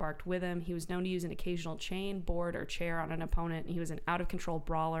fans barked with him. He was known to use an occasional chain, board, or chair on an opponent. He was an out-of-control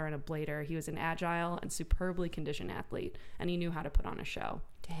brawler and a blader. He was an agile and superbly conditioned athlete, and he knew how to put on a show.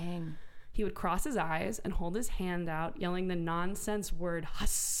 Dang. He would cross his eyes and hold his hand out, yelling the nonsense word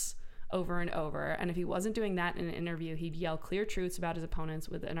 "huss" over and over. And if he wasn't doing that in an interview, he'd yell clear truths about his opponents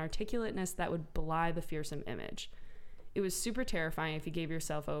with an articulateness that would belie the fearsome image. It was super terrifying if you gave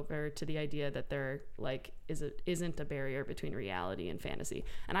yourself over to the idea that there like isn't a barrier between reality and fantasy.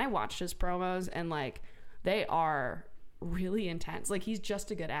 And I watched his promos, and like they are really intense. Like, he's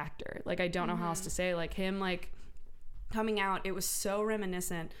just a good actor. Like, I don't know how else to say. Like, him like coming out, it was so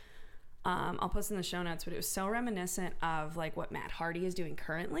reminiscent. I'll post in the show notes, but it was so reminiscent of like what Matt Hardy is doing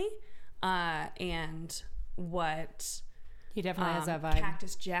currently, and what he definitely has that vibe.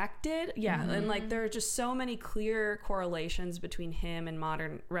 Cactus Jack did. Yeah. And like there are just so many clear correlations between him and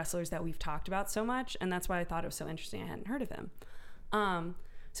modern wrestlers that we've talked about so much, and that's why I thought it was so interesting. I hadn't heard of him.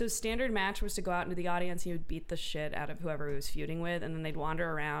 So his standard match was to go out into the audience. He would beat the shit out of whoever he was feuding with, and then they'd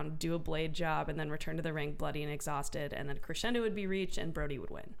wander around, do a blade job, and then return to the ring bloody and exhausted, and then a crescendo would be reached and Brody would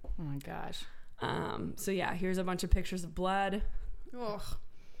win. Oh my gosh. So yeah, here's a bunch of pictures of blood. Ugh.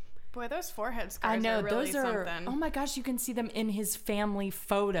 Boy, those forehead scars I know, are really those are something. Oh my gosh, you can see them in his family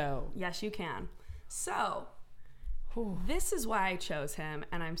photo. Yes, you can. So This is why I chose him,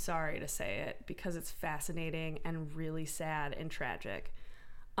 and I'm sorry to say it because it's fascinating and really sad and tragic.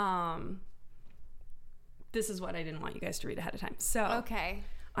 This is what I didn't want you guys to read ahead of time. So, Okay.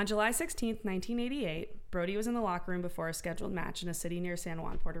 On July 16th, 1988, Brody was in the locker room before a scheduled match in a city near San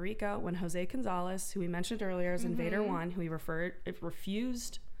Juan, Puerto Rico, when Jose Gonzalez, who we mentioned earlier as Invader 1, who he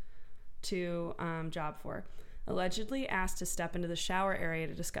refused to job for, allegedly asked to step into the shower area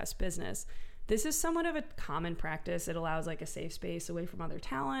to discuss business. This is somewhat of a common practice. It allows like a safe space away from other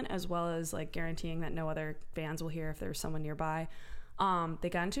talent, as well as like guaranteeing that no other fans will hear if there's someone nearby. They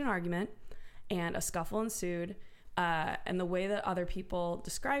got into an argument and a scuffle ensued. And the way that other people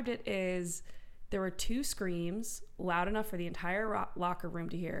described it is there were 2 screams loud enough for the entire locker room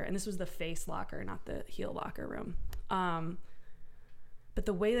to hear. And this was the face locker, not the heel locker room. But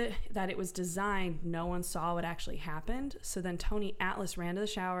the way that it was designed, no one saw what actually happened. So then Tony Atlas ran to the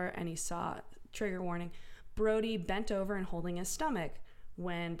shower and he saw, trigger warning, Brody bent over and holding his stomach.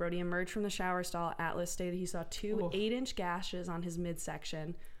 When Brody emerged from the shower stall, Atlas stated he saw 2 8-inch gashes on his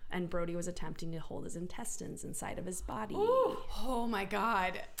midsection, and Brody was attempting to hold his intestines inside of his body. Ooh. Oh my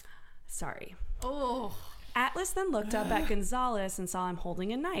God. Sorry. Oh. Atlas then looked up at Gonzalez and saw him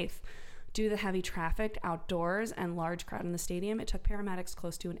holding a knife. Due to the heavy traffic outdoors and large crowd in the stadium, it took paramedics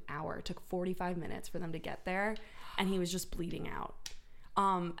close to an hour. It took 45 minutes for them to get there, and he was just bleeding out.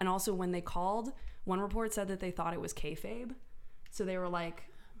 And also when they called, one report said that they thought it was kayfabe. So they were like,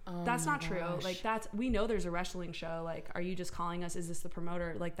 that's not true. Like, we know there's a wrestling show. Like, are you just calling us? Is this the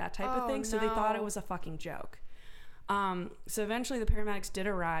promoter? Like, that type of thing. So they thought it was a fucking joke. So eventually the paramedics did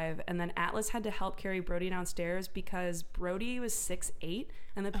arrive, and then Atlas had to help carry Brody downstairs because Brody was 6'8",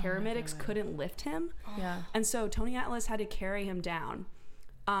 and the paramedics couldn't lift him. Yeah. And so Tony Atlas had to carry him down.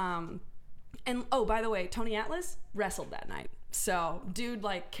 And oh, by the way, Tony Atlas wrestled that night. So dude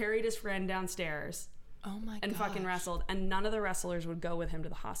like carried his friend downstairs. Oh my god. And fucking wrestled, and none of the wrestlers would go with him to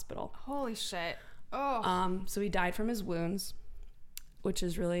the hospital. Holy shit. Oh. So he died from his wounds, which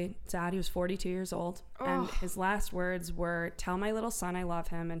is really sad. He was 42 years old, and his last words were, "Tell my little son I love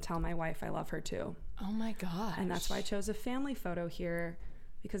him, and tell my wife I love her too." Oh my god. And that's why I chose a family photo here,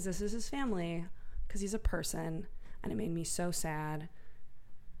 because this is his family, because he's a person, and it made me so sad,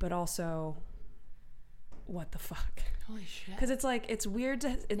 but also, what the fuck? Holy shit. Because it's like, it's weird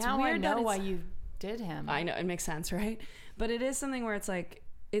to, it's now weird I know why you did him. I know, it makes sense, right? But it is something where it's like,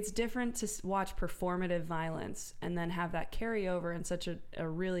 it's different to watch performative violence and then have that carry over in such a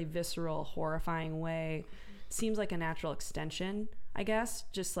really visceral, horrifying way. Seems like a natural extension, I guess,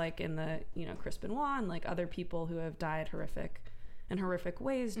 just like in the, Chris Benoit and like other people who have died in horrific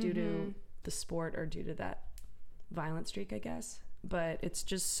ways due to the sport or due to that violent streak, I guess. But it's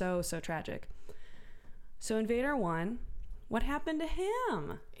just so, so tragic. So Invader 1, what happened to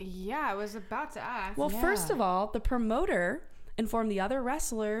him? Yeah, I was about to ask. Well, first of all, the promoter informed the other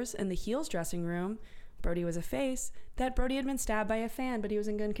wrestlers in the heels dressing room, Brody was a face, that Brody had been stabbed by a fan, but he was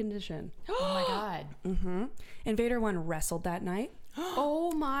in good condition. Oh my god. Mm-hmm. Invader 1 wrestled that night.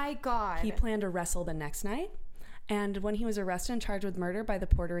 Oh my god. He planned to wrestle the next night. And when he was arrested and charged with murder by the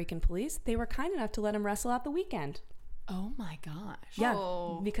Puerto Rican police, they were kind enough to let him wrestle out the weekend. Oh my gosh.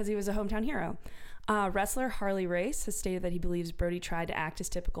 Yeah, because he was a hometown hero. Wrestler Harley Race has stated that he believes Brody tried to act his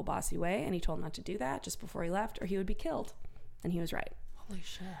typical bossy way, and he told him not to do that just before he left, or he would be killed. And he was right. Holy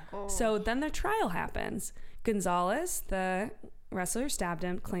shit. Oh. So then the trial happens. Gonzalez, the wrestler who stabbed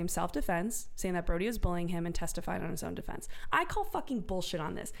him, claimed self-defense, saying that Brody was bullying him, and testified on his own defense. I call fucking bullshit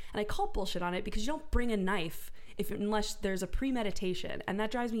on this. And I call bullshit on it because you don't bring a knife unless there's a premeditation. And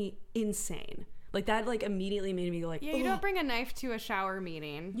that drives me insane. Like, that, like, immediately made me go, like, yeah, you don't bring a knife to a shower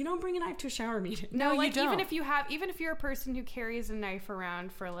meeting. You don't bring a knife to a shower meeting. No, like, you don't. even if you're a person who carries a knife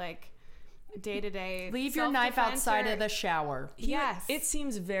around for, like, day-to-day leave your knife outside of the shower. Yes. It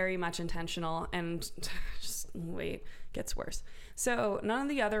seems very much intentional, and just wait, gets worse. So none of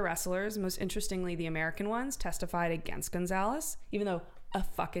the other wrestlers, most interestingly the American ones, testified against Gonzalez, even though a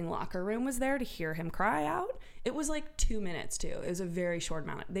fucking locker room was there to hear him cry out. It was like 2 minutes too. It was a very short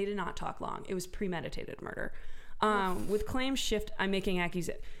amount. They did not talk long. It was premeditated murder. With claims I'm making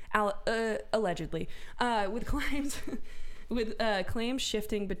accusations, allegedly, with claims with claims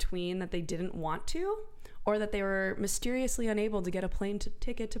shifting between that they didn't want to or that they were mysteriously unable to get a plane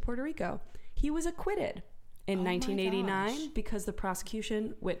ticket to Puerto Rico. He was acquitted in 1989 because the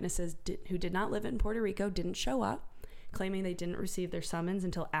prosecution witnesses who did not live in Puerto Rico didn't show up, claiming they didn't receive their summons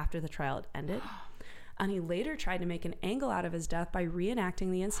until after the trial had ended. And he later tried to make an angle out of his death by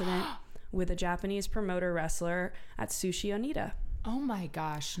reenacting the incident with a Japanese promoter wrestler at Sushi Onita. Oh my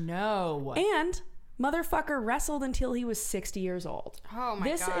gosh, no. And motherfucker wrestled until he was 60 years old. Oh my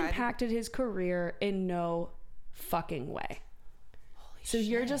God. This impacted his career in no fucking way. So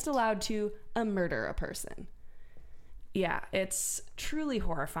you're just allowed to murder a person. Yeah, it's truly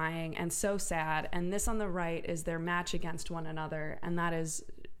horrifying and so sad. And this on the right is their match against one another. And that is,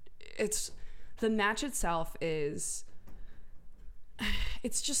 the match itself is,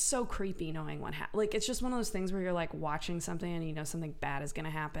 it's just so creepy knowing what happened. Like, it's just one of those things where you're like watching something and you know something bad is going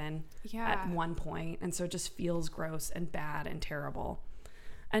to happen at one point. And so it just feels gross and bad and terrible.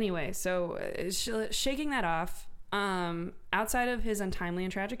 Anyway, so shaking that off, outside of his untimely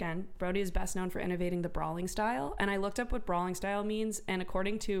and tragic end, Brody is best known for innovating the brawling style. And I looked up what brawling style means, and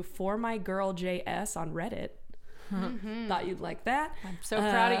according to For My Girl JS on Reddit, thought you'd like that. I'm so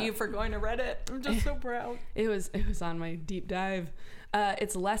proud of you for going to Reddit. I'm just so proud. It was on my deep dive.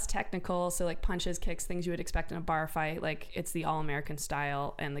 It's less technical, so like punches, kicks, things you would expect in a bar fight. Like, it's the all-American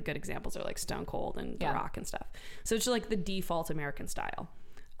style, and the good examples are like Stone Cold and The Rock and stuff. So it's just like the default American style.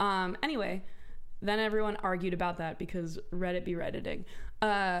 Anyway, then everyone argued about that because Reddit be Redditing.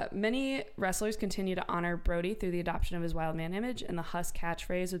 Many wrestlers continue to honor Brody through the adoption of his wild man image and the Husk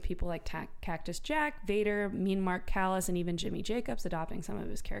catchphrase, with people like Cactus Jack, Vader, Mean Mark Callis, and even Jimmy Jacobs adopting some of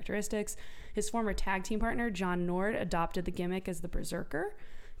his characteristics. His former tag team partner, John Nord, adopted the gimmick as the Berserker.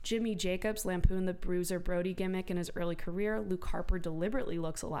 Jimmy Jacobs lampooned the Bruiser Brody gimmick in his early career. Luke Harper deliberately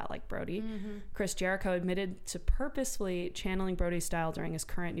looks a lot like Brody. Chris Jericho admitted to purposefully channeling Brody's style during his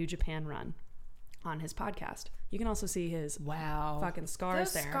current New Japan run on his podcast. You can also see his fucking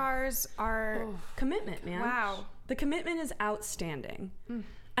scars. Those there. Scars are Commitment, man. Wow. The commitment is outstanding.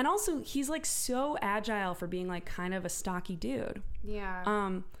 And also, he's like so agile for being like kind of a stocky dude.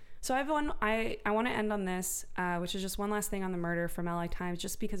 Yeah. So I want to end on this, which is just one last thing on the murder from LA Times,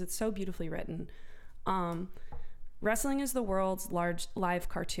 just because it's so beautifully written. Wrestling is the world's large live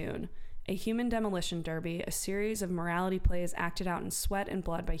cartoon, a human demolition derby, a series of morality plays acted out in sweat and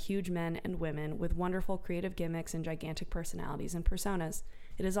blood by huge men and women with wonderful creative gimmicks and gigantic personalities and personas.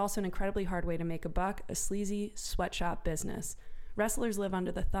 It is also an incredibly hard way to make a buck, a sleazy sweatshop business. Wrestlers live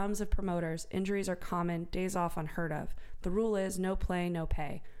under the thumbs of promoters. Injuries are common, days off unheard of. The rule is no play, no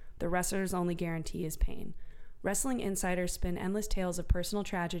pay. The wrestler's only guarantee is pain. Wrestling insiders spin endless tales of personal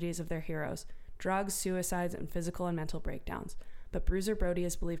tragedies of their heroes, drugs, suicides, and physical and mental breakdowns. But Bruiser Brody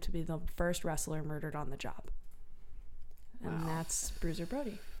is believed to be the first wrestler murdered on the job. And that's Bruiser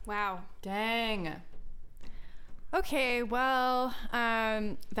Brody. Wow. Dang. Okay, well,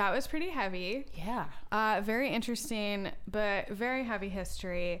 that was pretty heavy. Yeah. Very interesting, but very heavy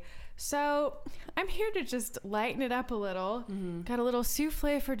history. So I'm here to just lighten it up a little. Got a little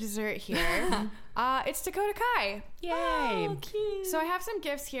souffle for dessert here. It's Dakota Kai. Yay. Oh, cute. So I have some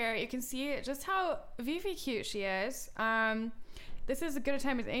gifts here. You can see just how Vivi cute she is. This is as good a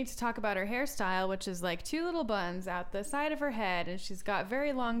time as any to talk about her hairstyle, which is like two little buns out the side of her head, and she's got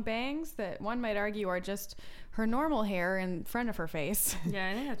very long bangs that one might argue are just her normal hair in front of her face.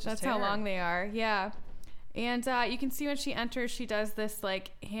 Yeah, I think that's how long they are. Yeah. And you can see when she enters, she does this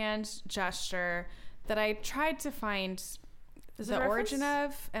like hand gesture that I tried to find the origin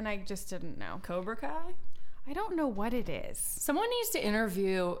of, and I just didn't know. Cobra Kai? I don't know what it is. Someone needs to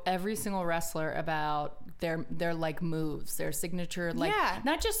interview every single wrestler about their like moves, their signature, like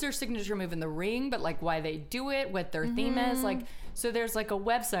not just their signature move in the ring, but like why they do it, what their theme is. Like, so there's like a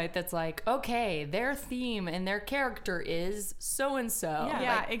website that's like, okay, their theme and their character is so and so.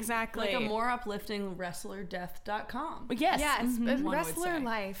 Yeah, exactly. Like a more uplifting wrestlerdeath.com. Yes. Yes, wrestler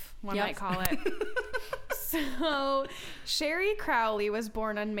life, one might call it. So Sherry Crowley was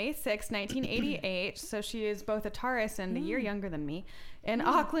born on May 6, 1988. So she is both a Taurus and a year younger than me, in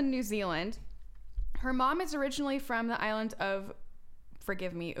Auckland, New Zealand. Her mom is originally from the island of,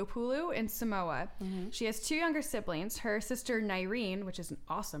 Upolu in Samoa. She has two younger siblings. Her sister Nyreen, which is an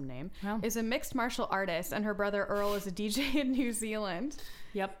awesome name, is a mixed martial artist, and her brother Earl is a DJ in New Zealand.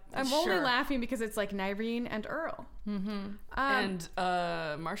 Yep. I'm only laughing because it's like Nyreen and Earl. And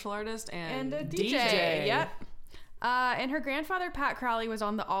a martial artist and a DJ. Yep. And her grandfather, Pat Crowley, was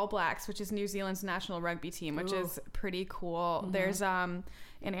on the All Blacks, which is New Zealand's national rugby team, which is pretty cool. There's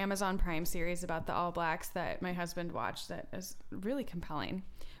an Amazon Prime series about the All Blacks that my husband watched that is really compelling.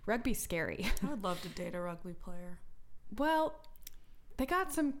 Rugby's scary. I would love to date a rugby player. Well, they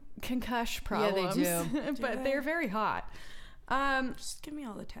got some concussion problems. Yeah, they do. But they're very hot. Just give me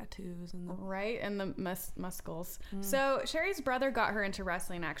all the tattoos and the and the muscles. So Sherry's brother got her into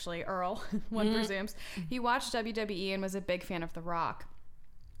wrestling, actually, Earl, one presumes. He watched WWE and was a big fan of The Rock.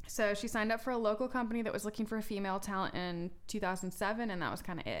 So she signed up for a local company that was looking for a female talent in 2007, and that was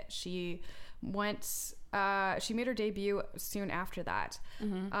kind of it. She went she made her debut soon after that.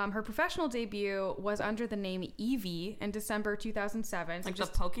 Her professional debut was under the name Eevee in December 2007. So like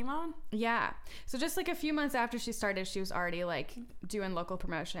just, the Pokemon? Yeah. So just like a few months after she started, she was already like doing local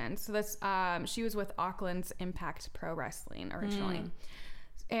promotions. So that's she was with Auckland's Impact Pro Wrestling originally.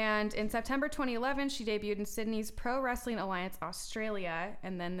 And in September 2011, she debuted in Sydney's Pro Wrestling Alliance Australia.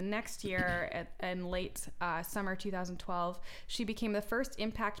 And then the next year, in late summer 2012, she became the first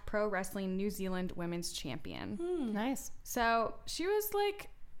Impact Pro Wrestling New Zealand Women's Champion. Nice. So she was like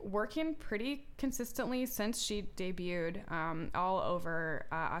working pretty consistently since she debuted all over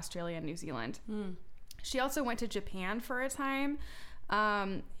Australia and New Zealand. She also went to Japan for a time.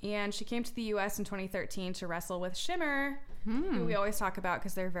 And she came to the US in 2013 to wrestle with Shimmer, who we always talk about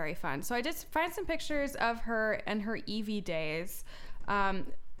because they're very fun. So I did find some pictures of her and her Eevee days.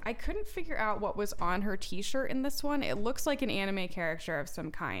 I couldn't figure out what was on her t-shirt in this one. It looks like an anime character of some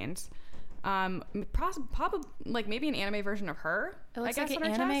kind. Probably like maybe an anime version of her. It looks I guess, like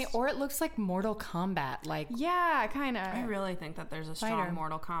an anime, or it looks like Mortal Kombat. Like, yeah, kind of. I really think that there's a strong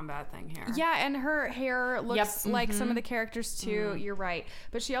Mortal Kombat thing here. Yeah, and her hair looks like some of the characters too. You're right,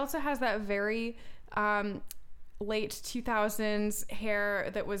 but she also has that very late 2000s hair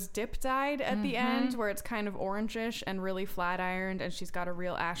that was dip dyed at the end, where it's kind of orangish and really flat ironed, and she's got a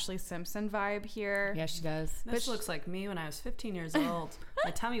real Ashley Simpson vibe here. yeah, she does. This looks like me when I was 15 years old. My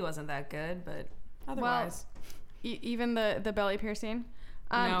tummy wasn't that good, but otherwise. Well, even the belly piercing.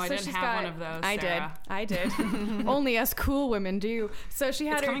 No, I didn't have one of those. I did. Only us cool women do. So she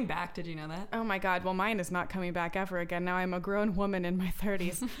had it's coming back. Did you know that? Oh my God. Well, mine is not coming back ever again. Now I'm a grown woman in my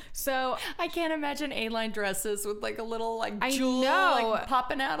 30s. So I can't imagine A-line dresses with like a little like I jewel know. like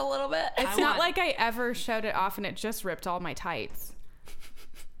popping out a little bit. It's not like I ever showed it off and it just ripped all my tights.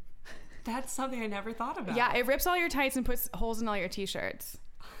 That's something I never thought about. Yeah, it rips all your tights and puts holes in all your t-shirts.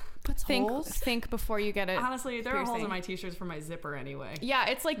 Puts holes? Think before you get it. Honestly, there are holes in my t-shirts for my zipper anyway. Yeah,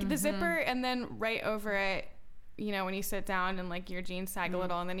 it's like the zipper and then right over it, you know, when you sit down and like your jeans sag a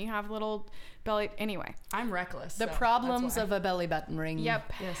little and then you have little belly. Anyway. I'm reckless. The problems of a belly button ring.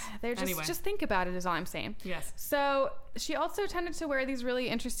 Yep. Yes. They're just think about it is all I'm saying. Yes. So she also tended to wear these really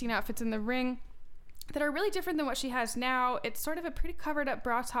interesting outfits in the ring that are really different than what she has now. It's sort of a pretty covered up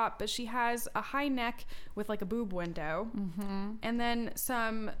bra top, but she has a high neck with like a boob window and then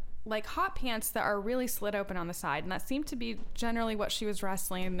some like hot pants that are really slit open on the side, and that seemed to be generally what she was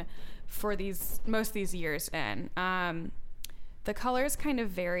wrestling for most of these years in. The colors kind of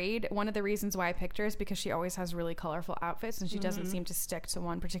varied. One of the reasons why I picked her is because she always has really colorful outfits and she doesn't seem to stick to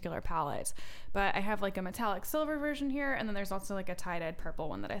one particular palette. But I have like a metallic silver version here, and then there's also like a tie-dyed purple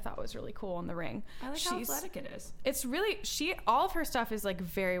one that I thought was really cool in the ring. I like how athletic it is. It's really, all of her stuff is like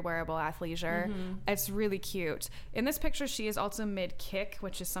very wearable athleisure. It's really cute. In this picture, she is also mid-kick,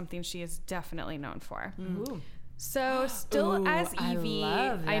 which is something she is definitely known for. Ooh. So still as Eevee,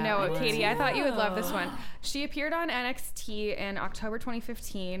 I know, Katie, I thought you would love this one. She appeared on NXT in October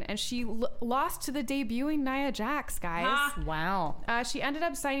 2015, and she lost to the debuting Nia Jax, guys. Wow. She ended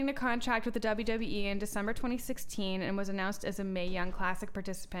up signing a contract with the WWE in December 2016 and was announced as a Mae Young Classic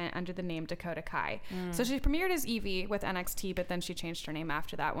participant under the name Dakota Kai. So she premiered as Eevee with NXT, but then she changed her name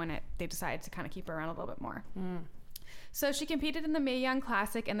after that when they decided to kind of keep her around a little bit more. So she competed in the Mae Young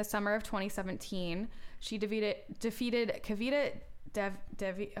Classic in the summer of 2017. She defeated Kavita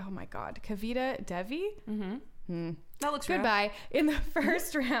Devi. Oh my God, Kavita Devi. That looks goodbye in the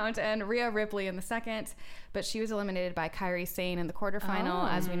first round and Rhea Ripley in the second, but she was eliminated by Kairi Sane in the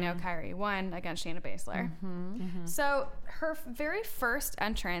quarterfinal. As we know, Kairi won against Shayna Baszler. So her very first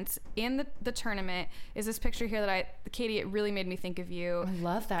entrance in the tournament is this picture here that Katie, it really made me think of you. I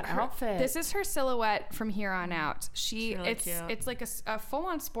love that outfit. This is her silhouette from here on out. It's cute. like a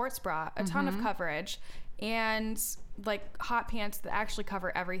full-on sports bra, a ton of coverage, and like hot pants that actually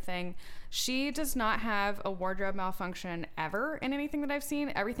cover everything. She does not have a wardrobe malfunction ever in anything that I've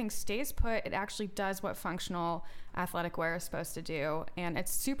seen. Everything stays put. It actually does what functional athletic wear is supposed to do, and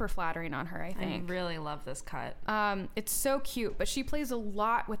it's super flattering on her, I think. I really love this cut. It's so cute, but she plays a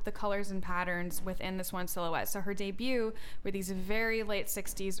lot with the colors and patterns within this one silhouette. So her debut were these very late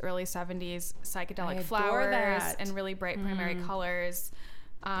 60s, early 70s psychedelic flowers and really bright primary colors.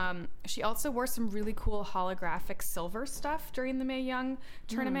 She also wore some really cool holographic silver stuff during the Mae Young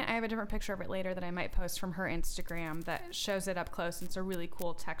tournament. I have a different picture of it later that I might post from her Instagram that shows it up close. It's a really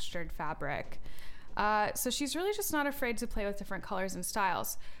cool textured fabric. So she's really just not afraid to play with different colors and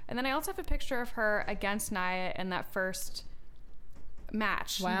styles. And then I also have a picture of her against Nia in that first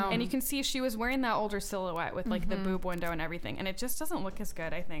match. Wow. And you can see she was wearing that older silhouette with like the boob window and everything. And it just doesn't look as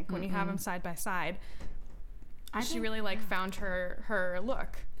good, I think, when you have them side by side. She really like found her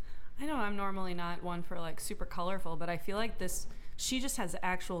look. I know I'm normally not one for like super colorful, but I feel like she just has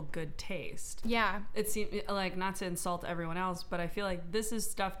actual good taste. Yeah. It seems like, not to insult everyone else, but I feel like this is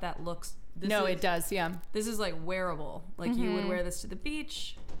stuff that looks. It does. Yeah. This is like wearable. Like you would wear this to the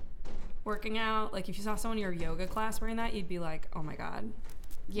beach, working out. Like if you saw someone in your yoga class wearing that, you'd be like, oh my God.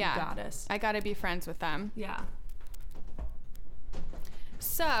 Yeah. Goddess. I gotta be friends with them. Yeah.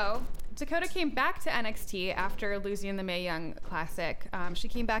 So Dakota came back to NXT after losing the Mae Young Classic. She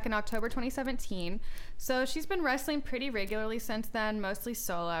came back in October 2017. So she's been wrestling pretty regularly since then, mostly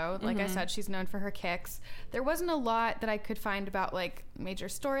solo. Like I said, she's known for her kicks. There wasn't a lot that I could find about like major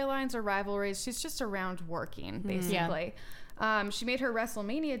storylines or rivalries. She's just around working, basically. Yeah. She made her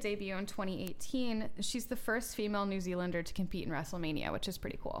WrestleMania debut in 2018. She's the first female New Zealander to compete in WrestleMania, which is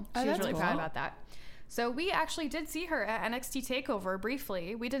pretty cool. She was really proud about that. So we actually did see her at NXT TakeOver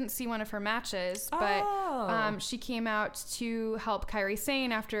briefly. We didn't see one of her matches, but she came out to help Kairi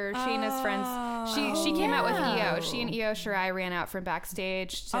Sane after Shayna's friends. She came out with Io. She and Io Shirai ran out from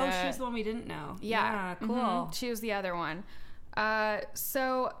backstage. She's the one we didn't know. Yeah, cool. She was the other one.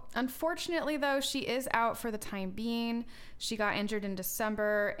 So unfortunately though, she is out for the time being. She got injured in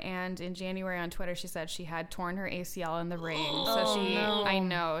December, and in January on Twitter she said she had torn her ACL in the ring. I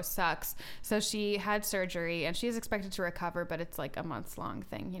know, sucks. So she had surgery and she is expected to recover, but it's like a months-long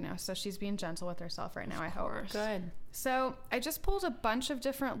thing, you know. So she's being gentle with herself right now, I hope. Good. So I just pulled a bunch of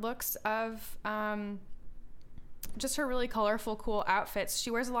different looks of just her really colorful, cool outfits. She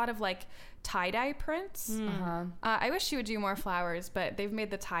wears a lot of like tie-dye prints. I wish she would do more flowers, but they've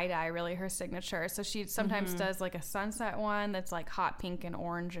made the tie-dye really her signature. So she sometimes does like a sunset one that's like hot pink and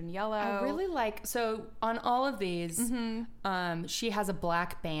orange and yellow. I really like, so on all of these, she has a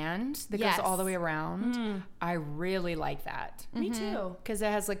black band that goes all the way around. I really like that. Me too. Because it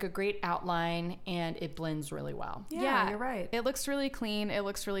has like a great outline and it blends really well. Yeah, you're right. It looks really clean. It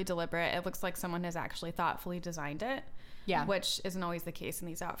looks really deliberate. It looks like someone has actually thoughtfully designed it. Yeah. Which isn't always the case in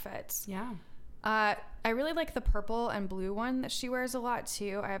these outfits. Yeah. I really like the purple and blue one that she wears a lot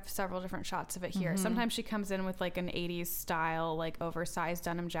too. I have several different shots of it here. Sometimes she comes in with like an 80s style, like oversized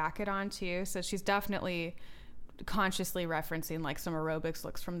denim jacket on too. So she's definitely consciously referencing like some aerobics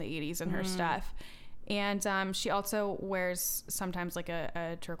looks from the 80s in her stuff. And she also wears sometimes like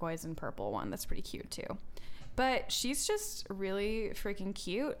a turquoise and purple one that's pretty cute too. But she's just really freaking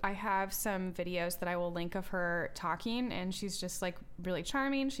cute. I have some videos that I will link of her talking, and she's just like really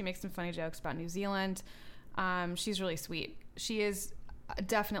charming. She makes some funny jokes about New Zealand. She's really sweet. She is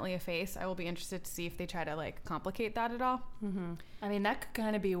definitely a face. I will be interested to see if they try to like complicate that at all. I mean, that could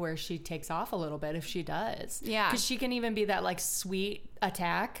kind of be where she takes off a little bit if she does. Yeah. Because she can even be that like sweet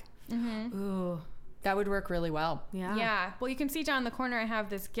attack. Ooh. That would work really well. Yeah. Well, you can see down in the corner I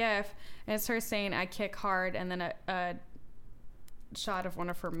have this GIF, and it's her saying, "I kick hard," and then a shot of one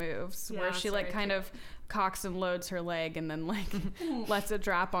of her moves where she like kind of cocks and loads her leg and then like lets it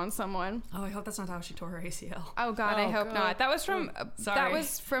drop on someone. Oh, I hope that's not how she tore her ACL. Oh God, I hope not. That was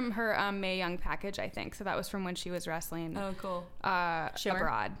from her Mae Young package, I think. So that was from when she was wrestling. Oh, cool.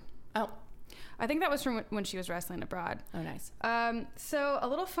 Abroad. Oh. I think that was from when she was wrestling abroad. Oh, nice. So a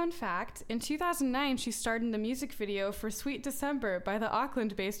little fun fact, in 2009, she starred in the music video for Sweet December by the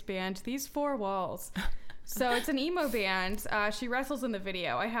Auckland-based band These Four Walls. So it's an emo band. She wrestles in the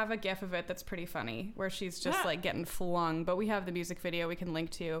video. I have a gif of it that's pretty funny, where she's just like getting flung, but we have the music video we can link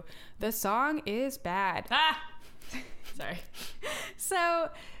to. The song is bad. Sorry. So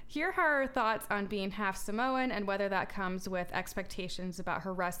here are her thoughts on being half Samoan and whether that comes with expectations about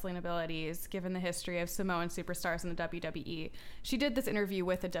her wrestling abilities, given the history of Samoan superstars in the WWE. She did this interview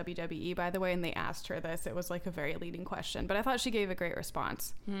with the WWE, by the way, and they asked her this. It was like a very leading question, but I thought she gave a great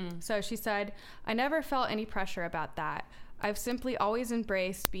response. So she said, "I never felt any pressure about that. I've simply always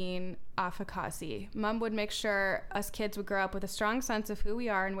embraced being Afakasi. Mom would make sure us kids would grow up with a strong sense of who we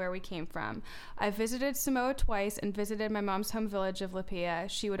are and where we came from. I've visited Samoa twice and visited my mom's home village of Lipia.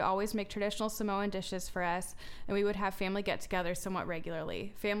 She would always make traditional Samoan dishes for us, and we would have family get-togethers somewhat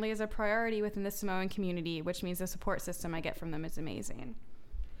regularly. Family is a priority within the Samoan community, which means the support system I get from them is amazing."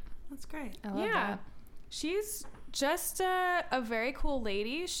 That's great. I love that. She's just a very cool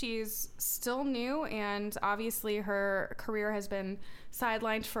lady. She's still new, and obviously her career has been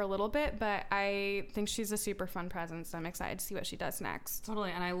sidelined for a little bit, but I think she's a super fun presence. I'm excited to see what she does next.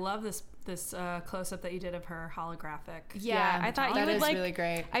 Totally. And I love this close-up that you did of her holographic. Yeah, I thought you would like. Really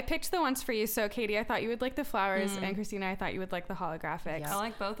great. I picked the ones for you. So Katie, I thought you would like the flowers, and Christina, I thought you would like the holographics. I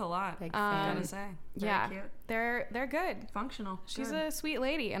like both a lot. Big I gotta say. Very cute. They're good. Functional. She's a sweet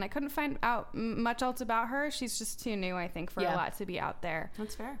lady, and I couldn't find out much else about her. She's just too new, I think, for a lot to be out there.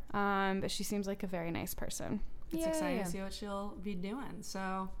 That's fair. But she seems like a very nice person. It's exciting to see what she'll be doing.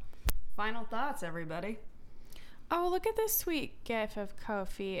 So Final thoughts, everybody. Oh, look at this sweet gif of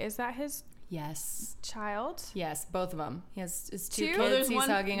Kofi. Is that his Yes. child? Yes, both of them. He has his two Two? kids. Oh, there's he's one-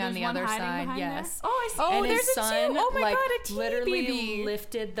 hugging on there's the one other hiding side. behind Yes. there? Oh, I see. Oh, And there's his a two. son, Oh my like, God, a teeny literally baby.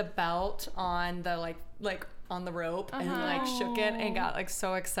 lifted the belt on the like on the rope and like shook it and got like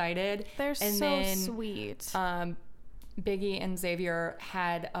so excited. They're and so then, sweet. Biggie and Xavier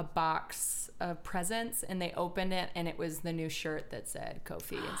had a box of presents and they opened it and it was the new shirt that said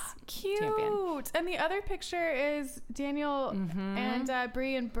Kofi is Cute. champion. And the other picture is Daniel and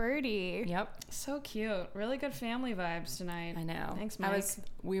Bree and Birdie. Yep. So cute. Really good family vibes tonight. I know. Thanks, Mike.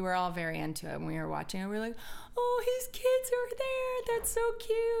 We were all very into it when we were watching and we were like, oh, his kids are there. That's so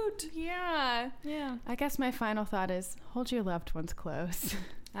cute. Yeah. Yeah. I guess my final thought is hold your loved ones close.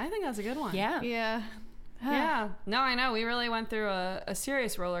 I think that's a good one. Yeah. Yeah. Yeah. No, I know. We really went through a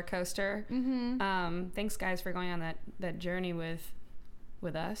serious roller coaster. Mm-hmm. Thanks, guys, for going on that journey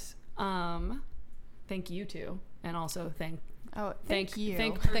with us. Thank you two, and also thank you.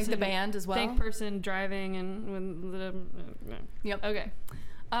 Thank the band as well. Thank person driving and with the. Yep. Okay.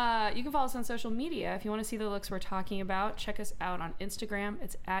 You can follow us on social media if you want to see the looks we're talking about. Check us out on Instagram.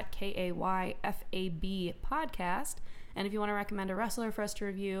 It's at KAYFAB podcast. And if you want to recommend a wrestler for us to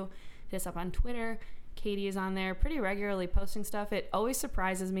review, hit us up on Twitter. Katie is on there pretty regularly posting stuff. It always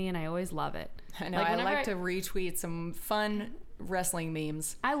surprises me and I always love it. I know. Like, I whenever like to retweet some fun wrestling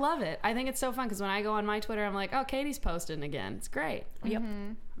memes. I love it. I think it's so fun because when I go on my Twitter, I'm like, oh, Katie's posting again. It's great. Yep.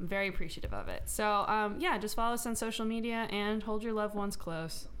 I'm very appreciative of it. So, yeah, just follow us on social media and hold your loved ones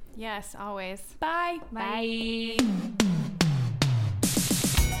close. Yes, always. Bye. Bye.